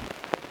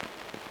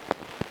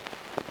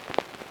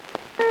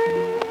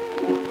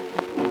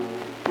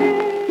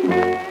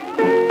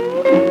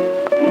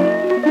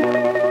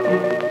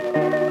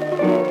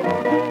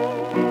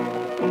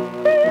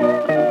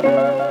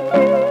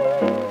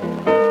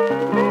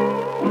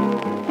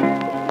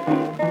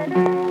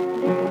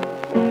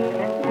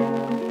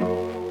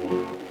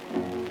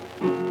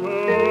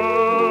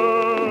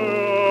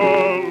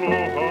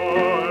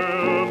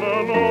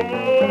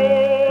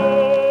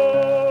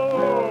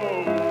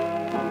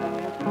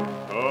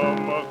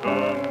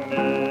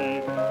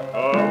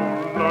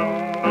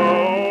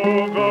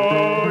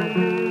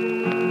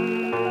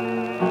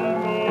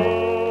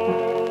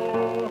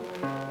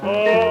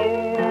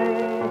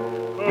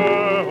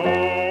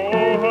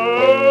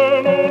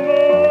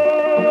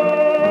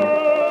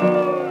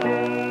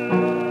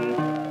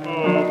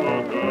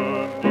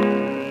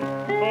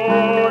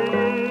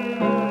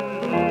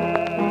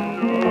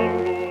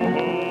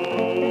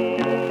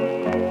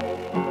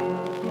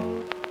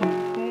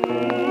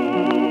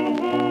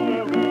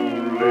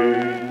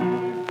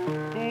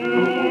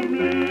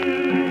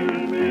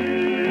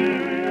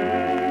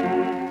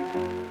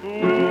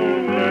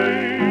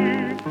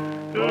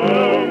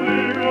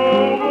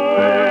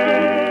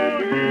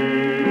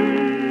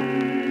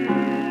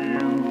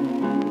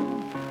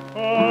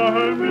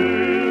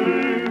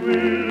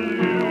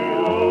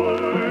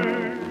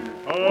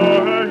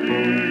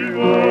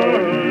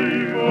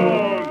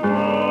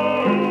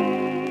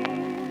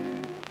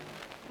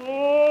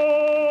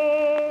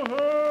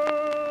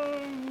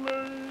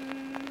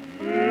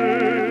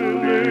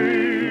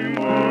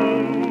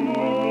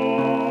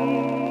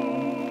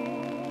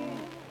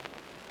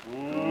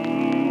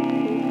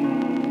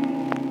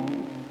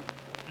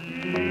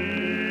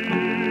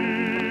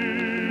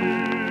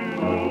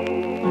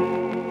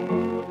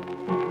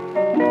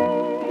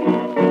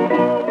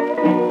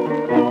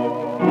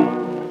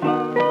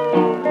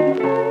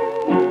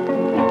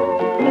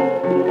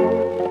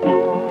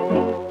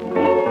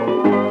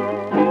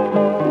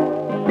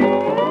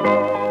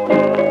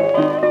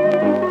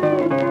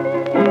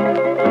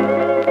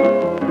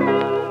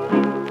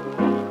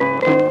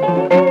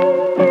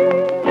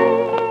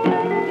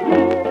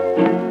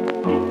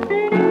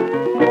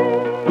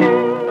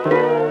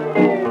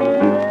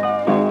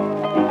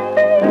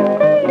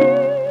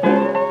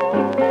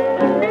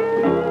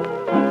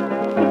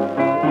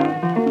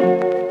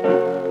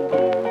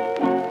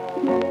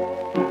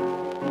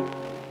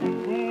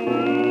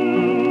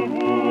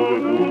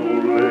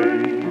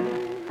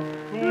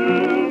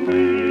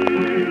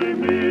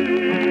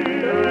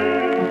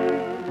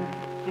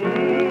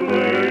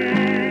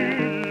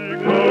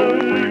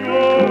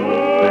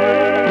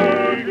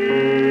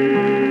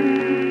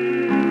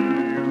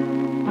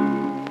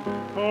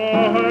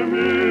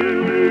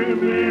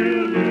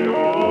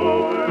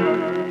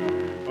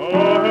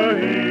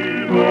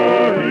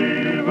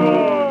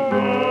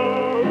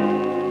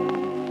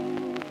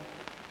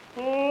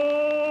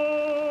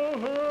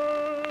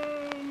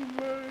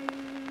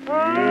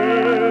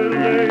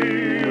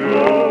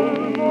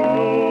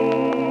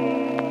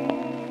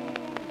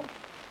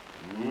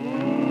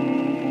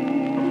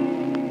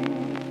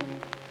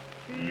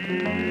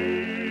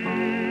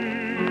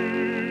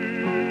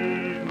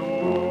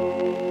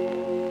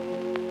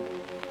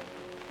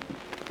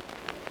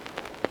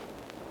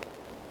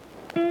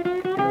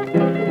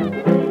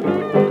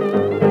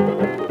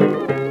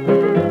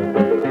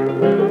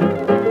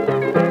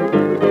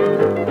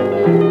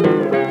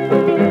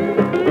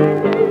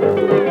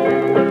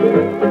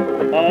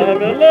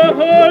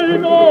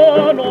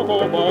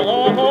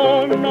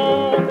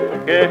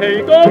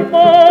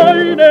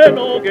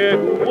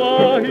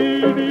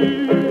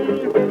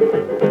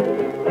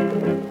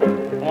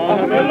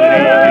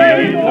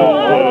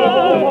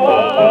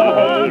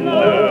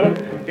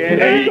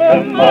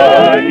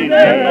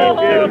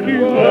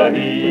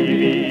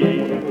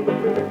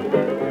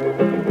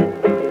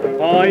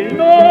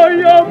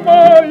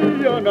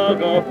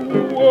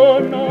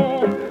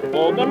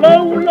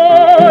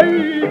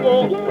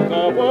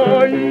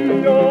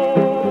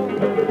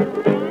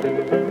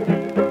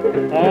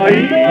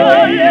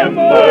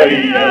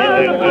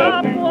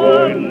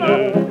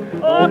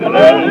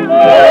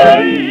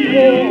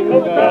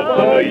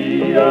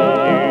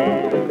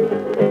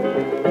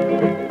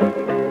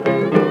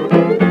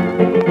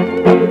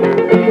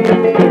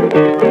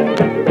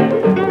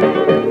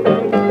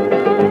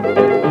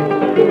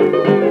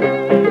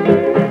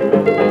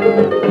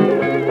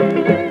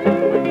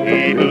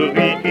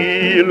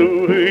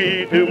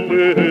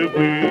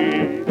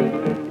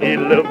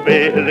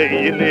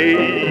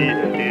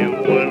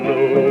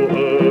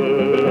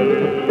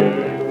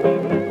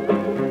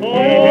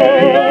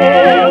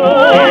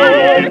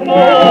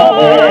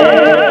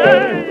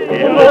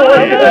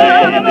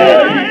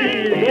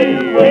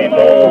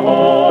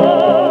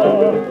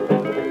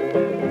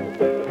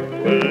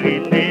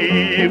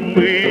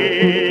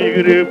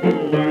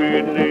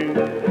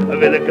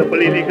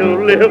 lili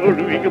kole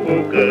ului ka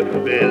boka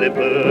bele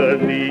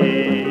pani.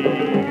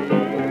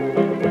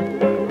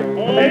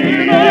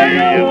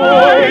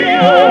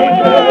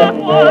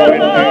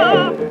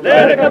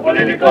 Lele ka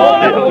lili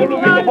kole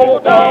ului ka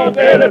boka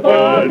bele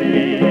pani.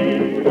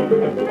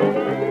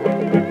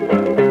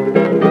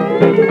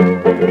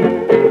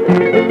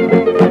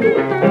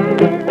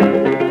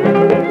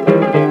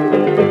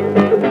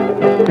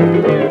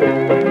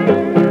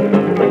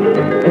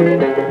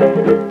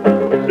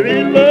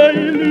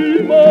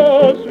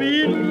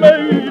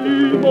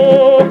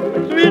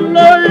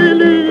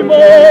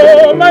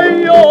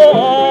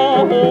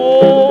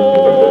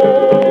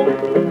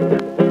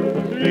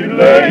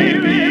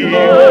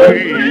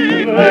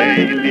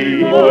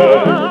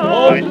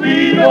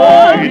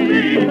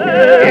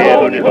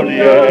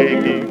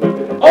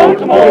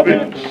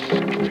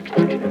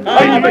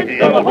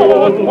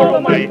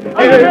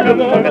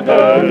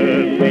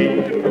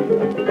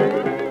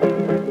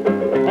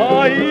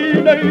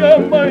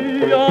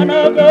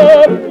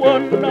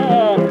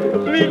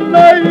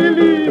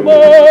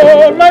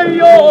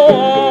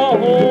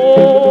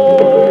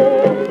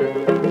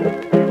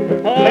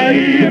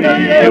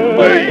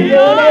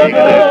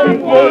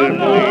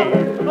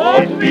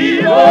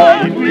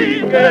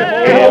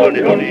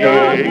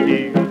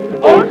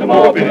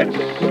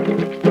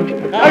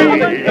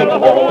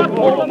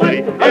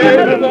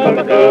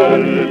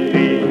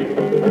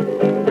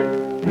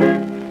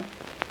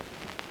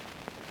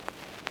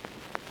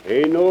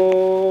 Ei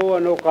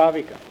no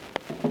kavika.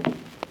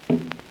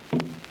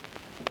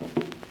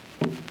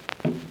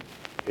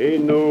 Ei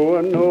no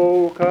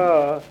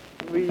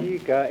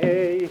kavika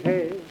ei he,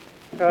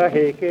 ka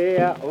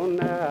hekeä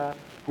ona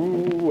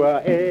hua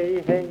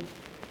ei he.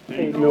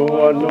 Ei no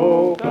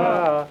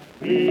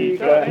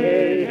kavika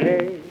ei he,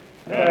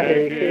 ka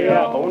hekeä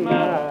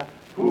ona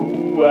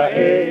hua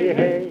ei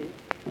he.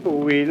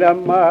 Huila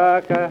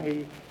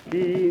makahi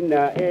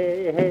kina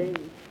ei he,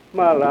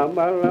 mala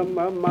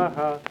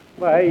maha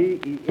vai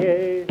i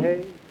e he.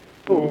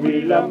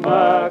 Huila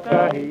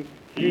makahi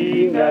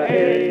kina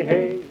ei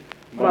he,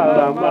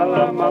 mala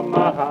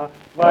maha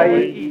vai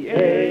i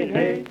e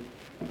he.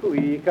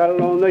 Kui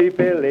kalona i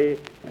pele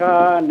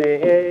kane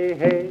e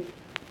he,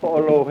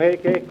 holo he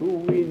ke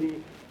kuini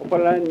o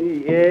palani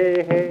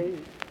e he.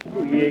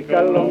 Kui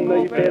kalona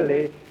i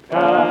pele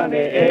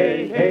kane e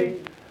he,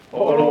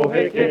 holo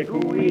he ke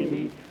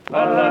kuini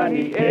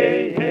palani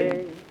e he.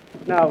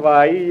 Na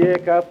vai e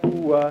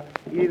kapua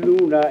i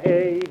luna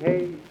e he,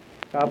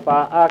 ka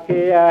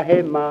paake a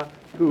hema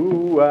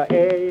tua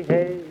e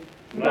he.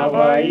 Na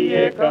vai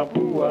e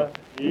kapua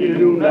i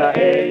luna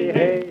e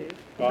he,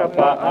 ka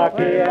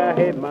paake a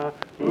hema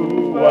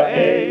tua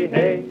e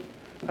he.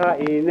 Ha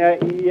ina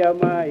ia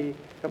mai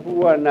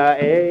kapua na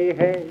e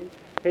he,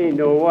 hei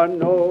noa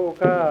no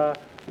ka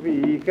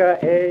vika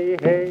e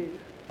he.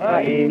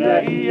 Ha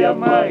ina ia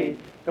mai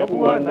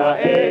kapua na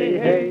e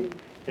he,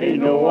 hei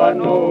noa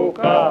no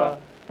ka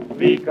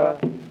vika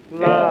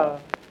la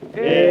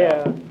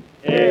ea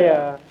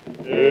e.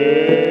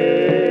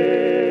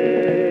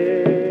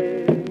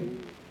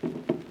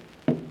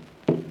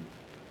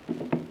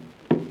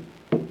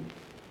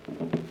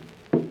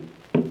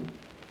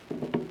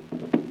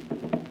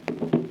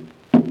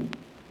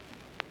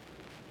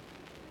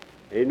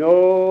 E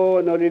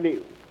no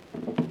liliu.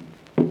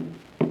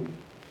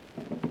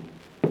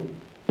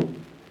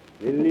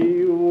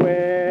 Liliu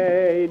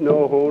e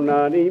no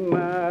honani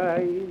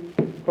mai,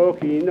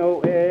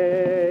 kokino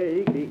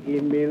e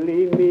ki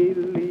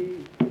mili,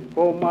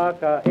 ko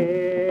maka e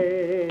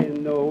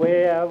no e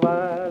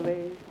avale,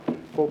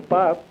 ko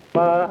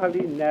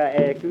papalina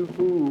e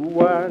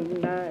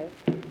kupuana,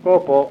 ko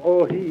po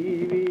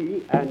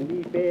ohivi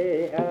ani pe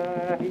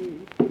ahi,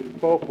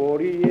 ko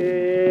pori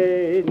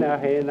e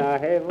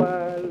nahe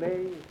vale,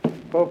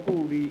 ko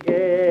puri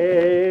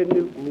e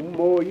nuku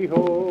moi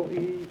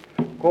hoi,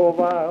 ko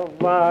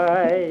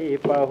vai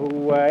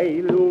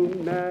pahuai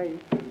lunai,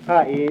 ha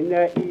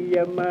ina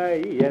ia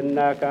mai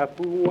ana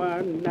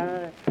kapuana,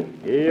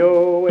 e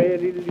o e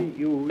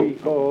liliu i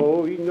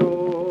ko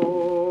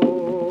inoa.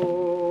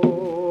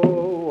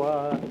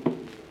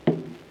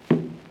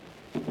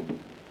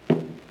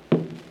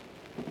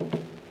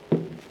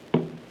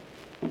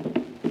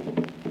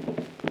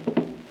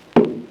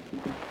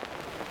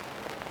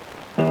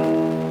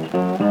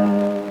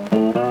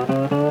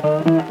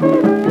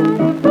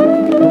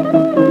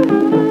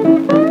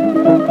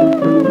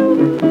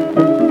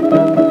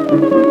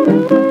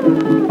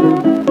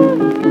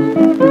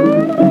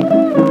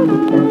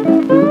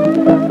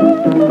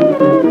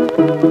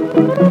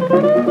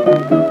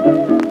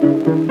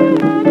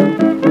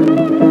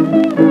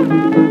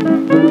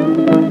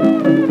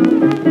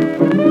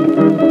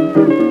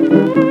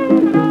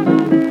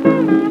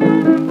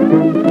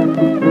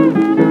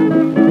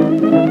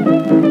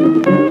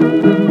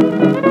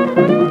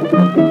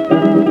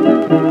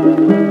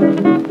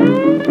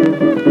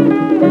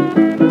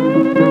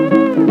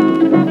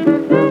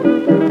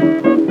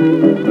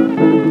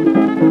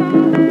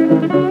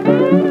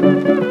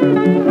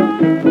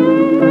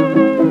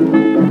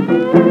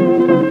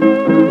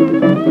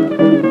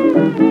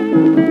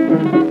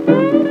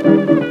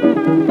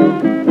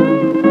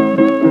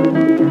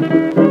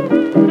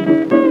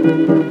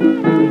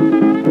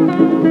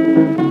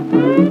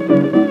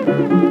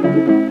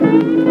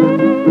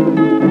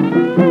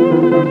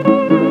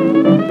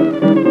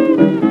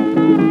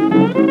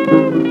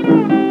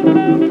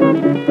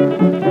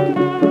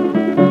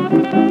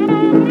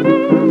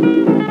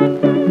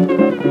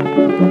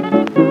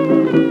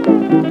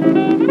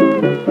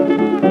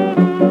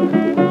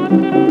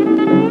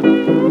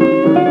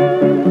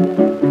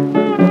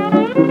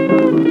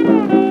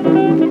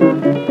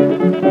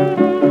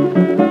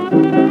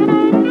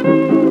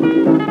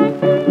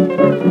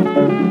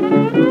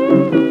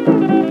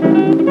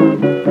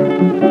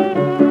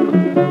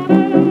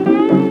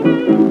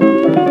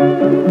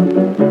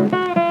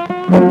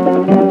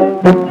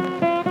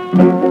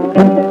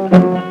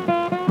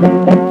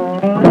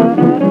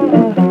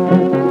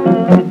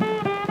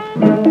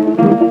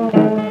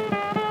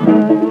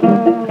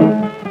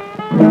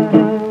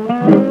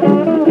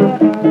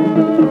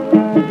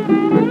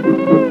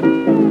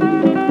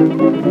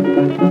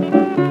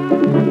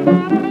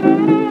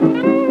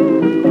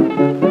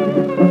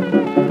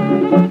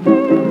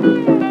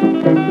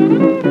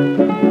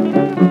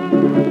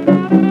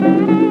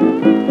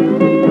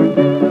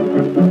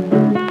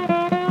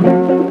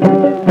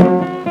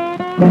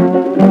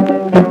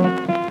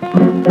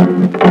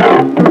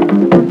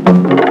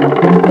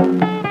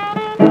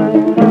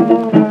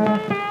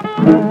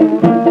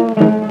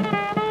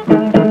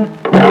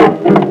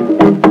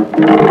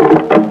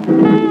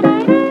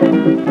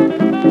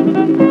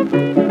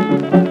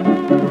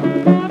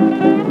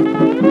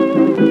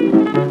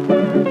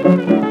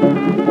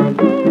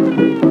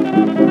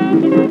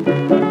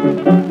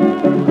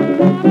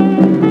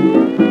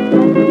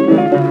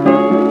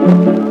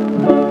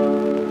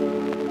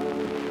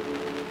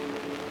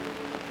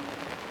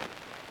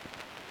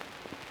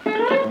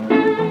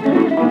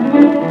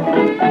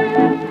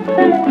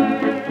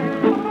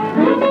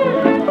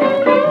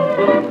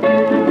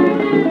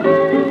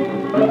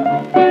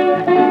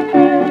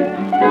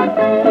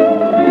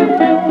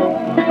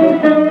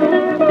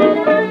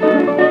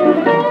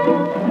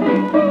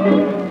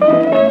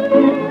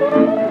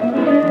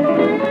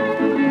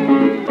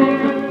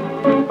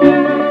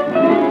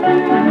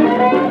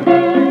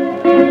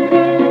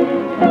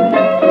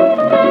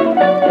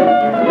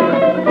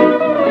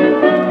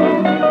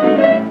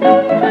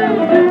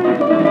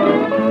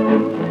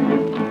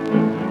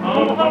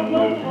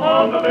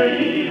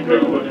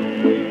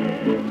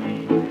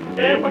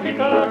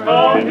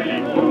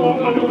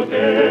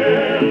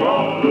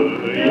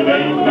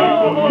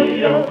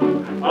 hoia,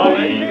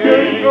 ai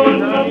kei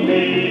ona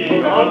ni,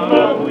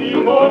 ana ui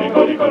koni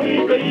koni koni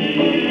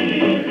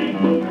kei.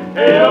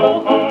 E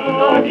au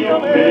hanagi a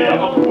mea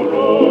a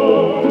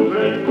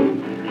kurove,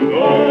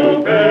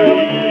 no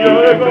kei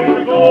e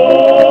kei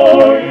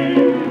koi.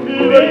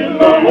 I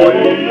reila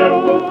hoia,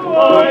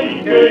 ai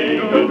kei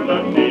ona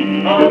ni,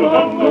 ana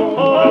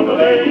ana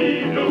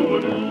lei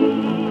nuru.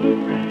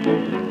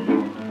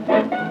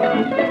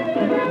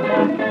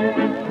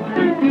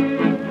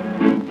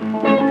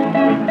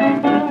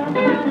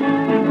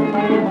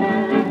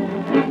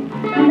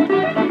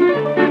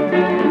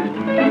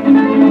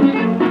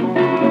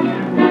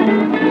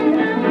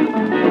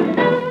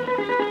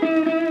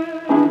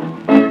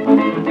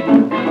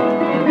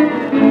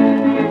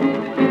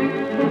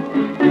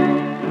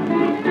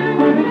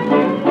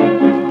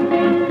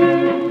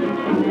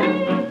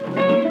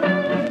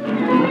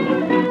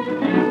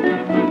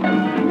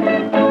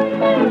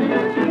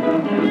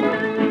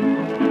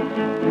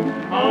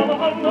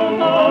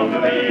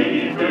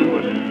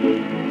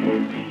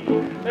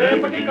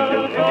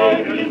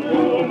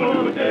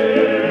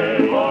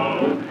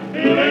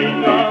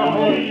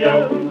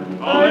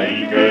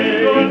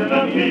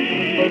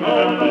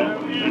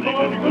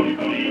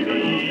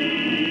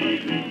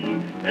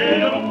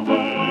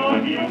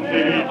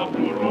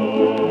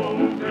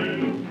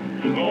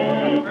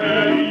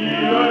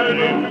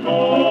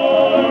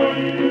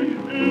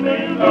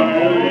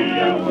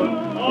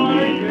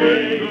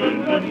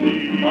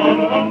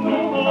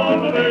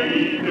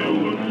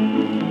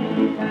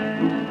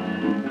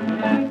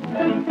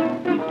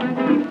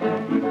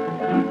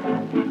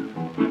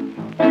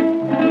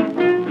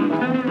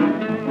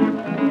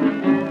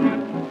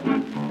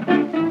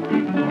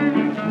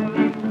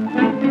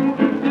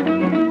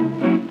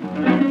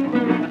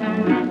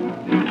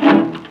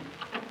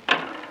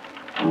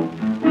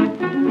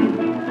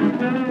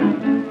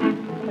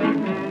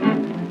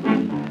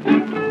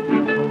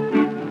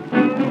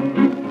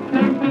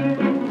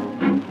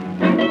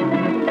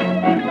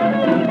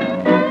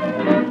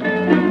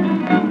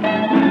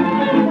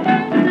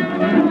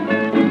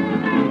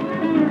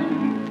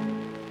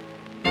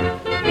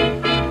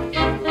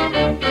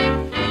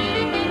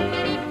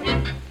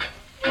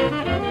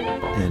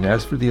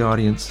 As for the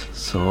audience,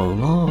 so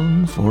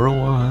long for a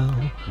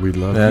while. We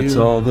love you. That's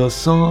all the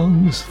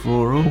songs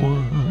for a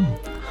while.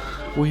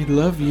 We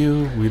love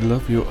you. We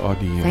love you,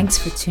 audience. Thanks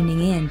for tuning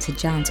in to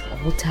John's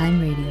Old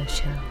Time Radio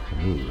Show.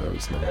 Ooh, that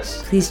was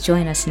nice. Please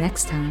join us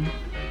next time,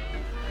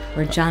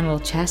 where John will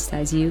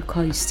chastise you,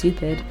 call you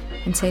stupid,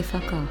 and say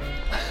fuck off.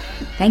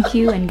 Thank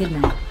you and good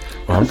night.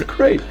 Well, That's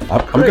great.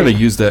 I'm going to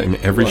use that in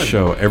every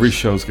show. Every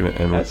show's going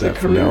to end with that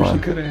from now on.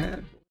 That's a career she could have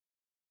had.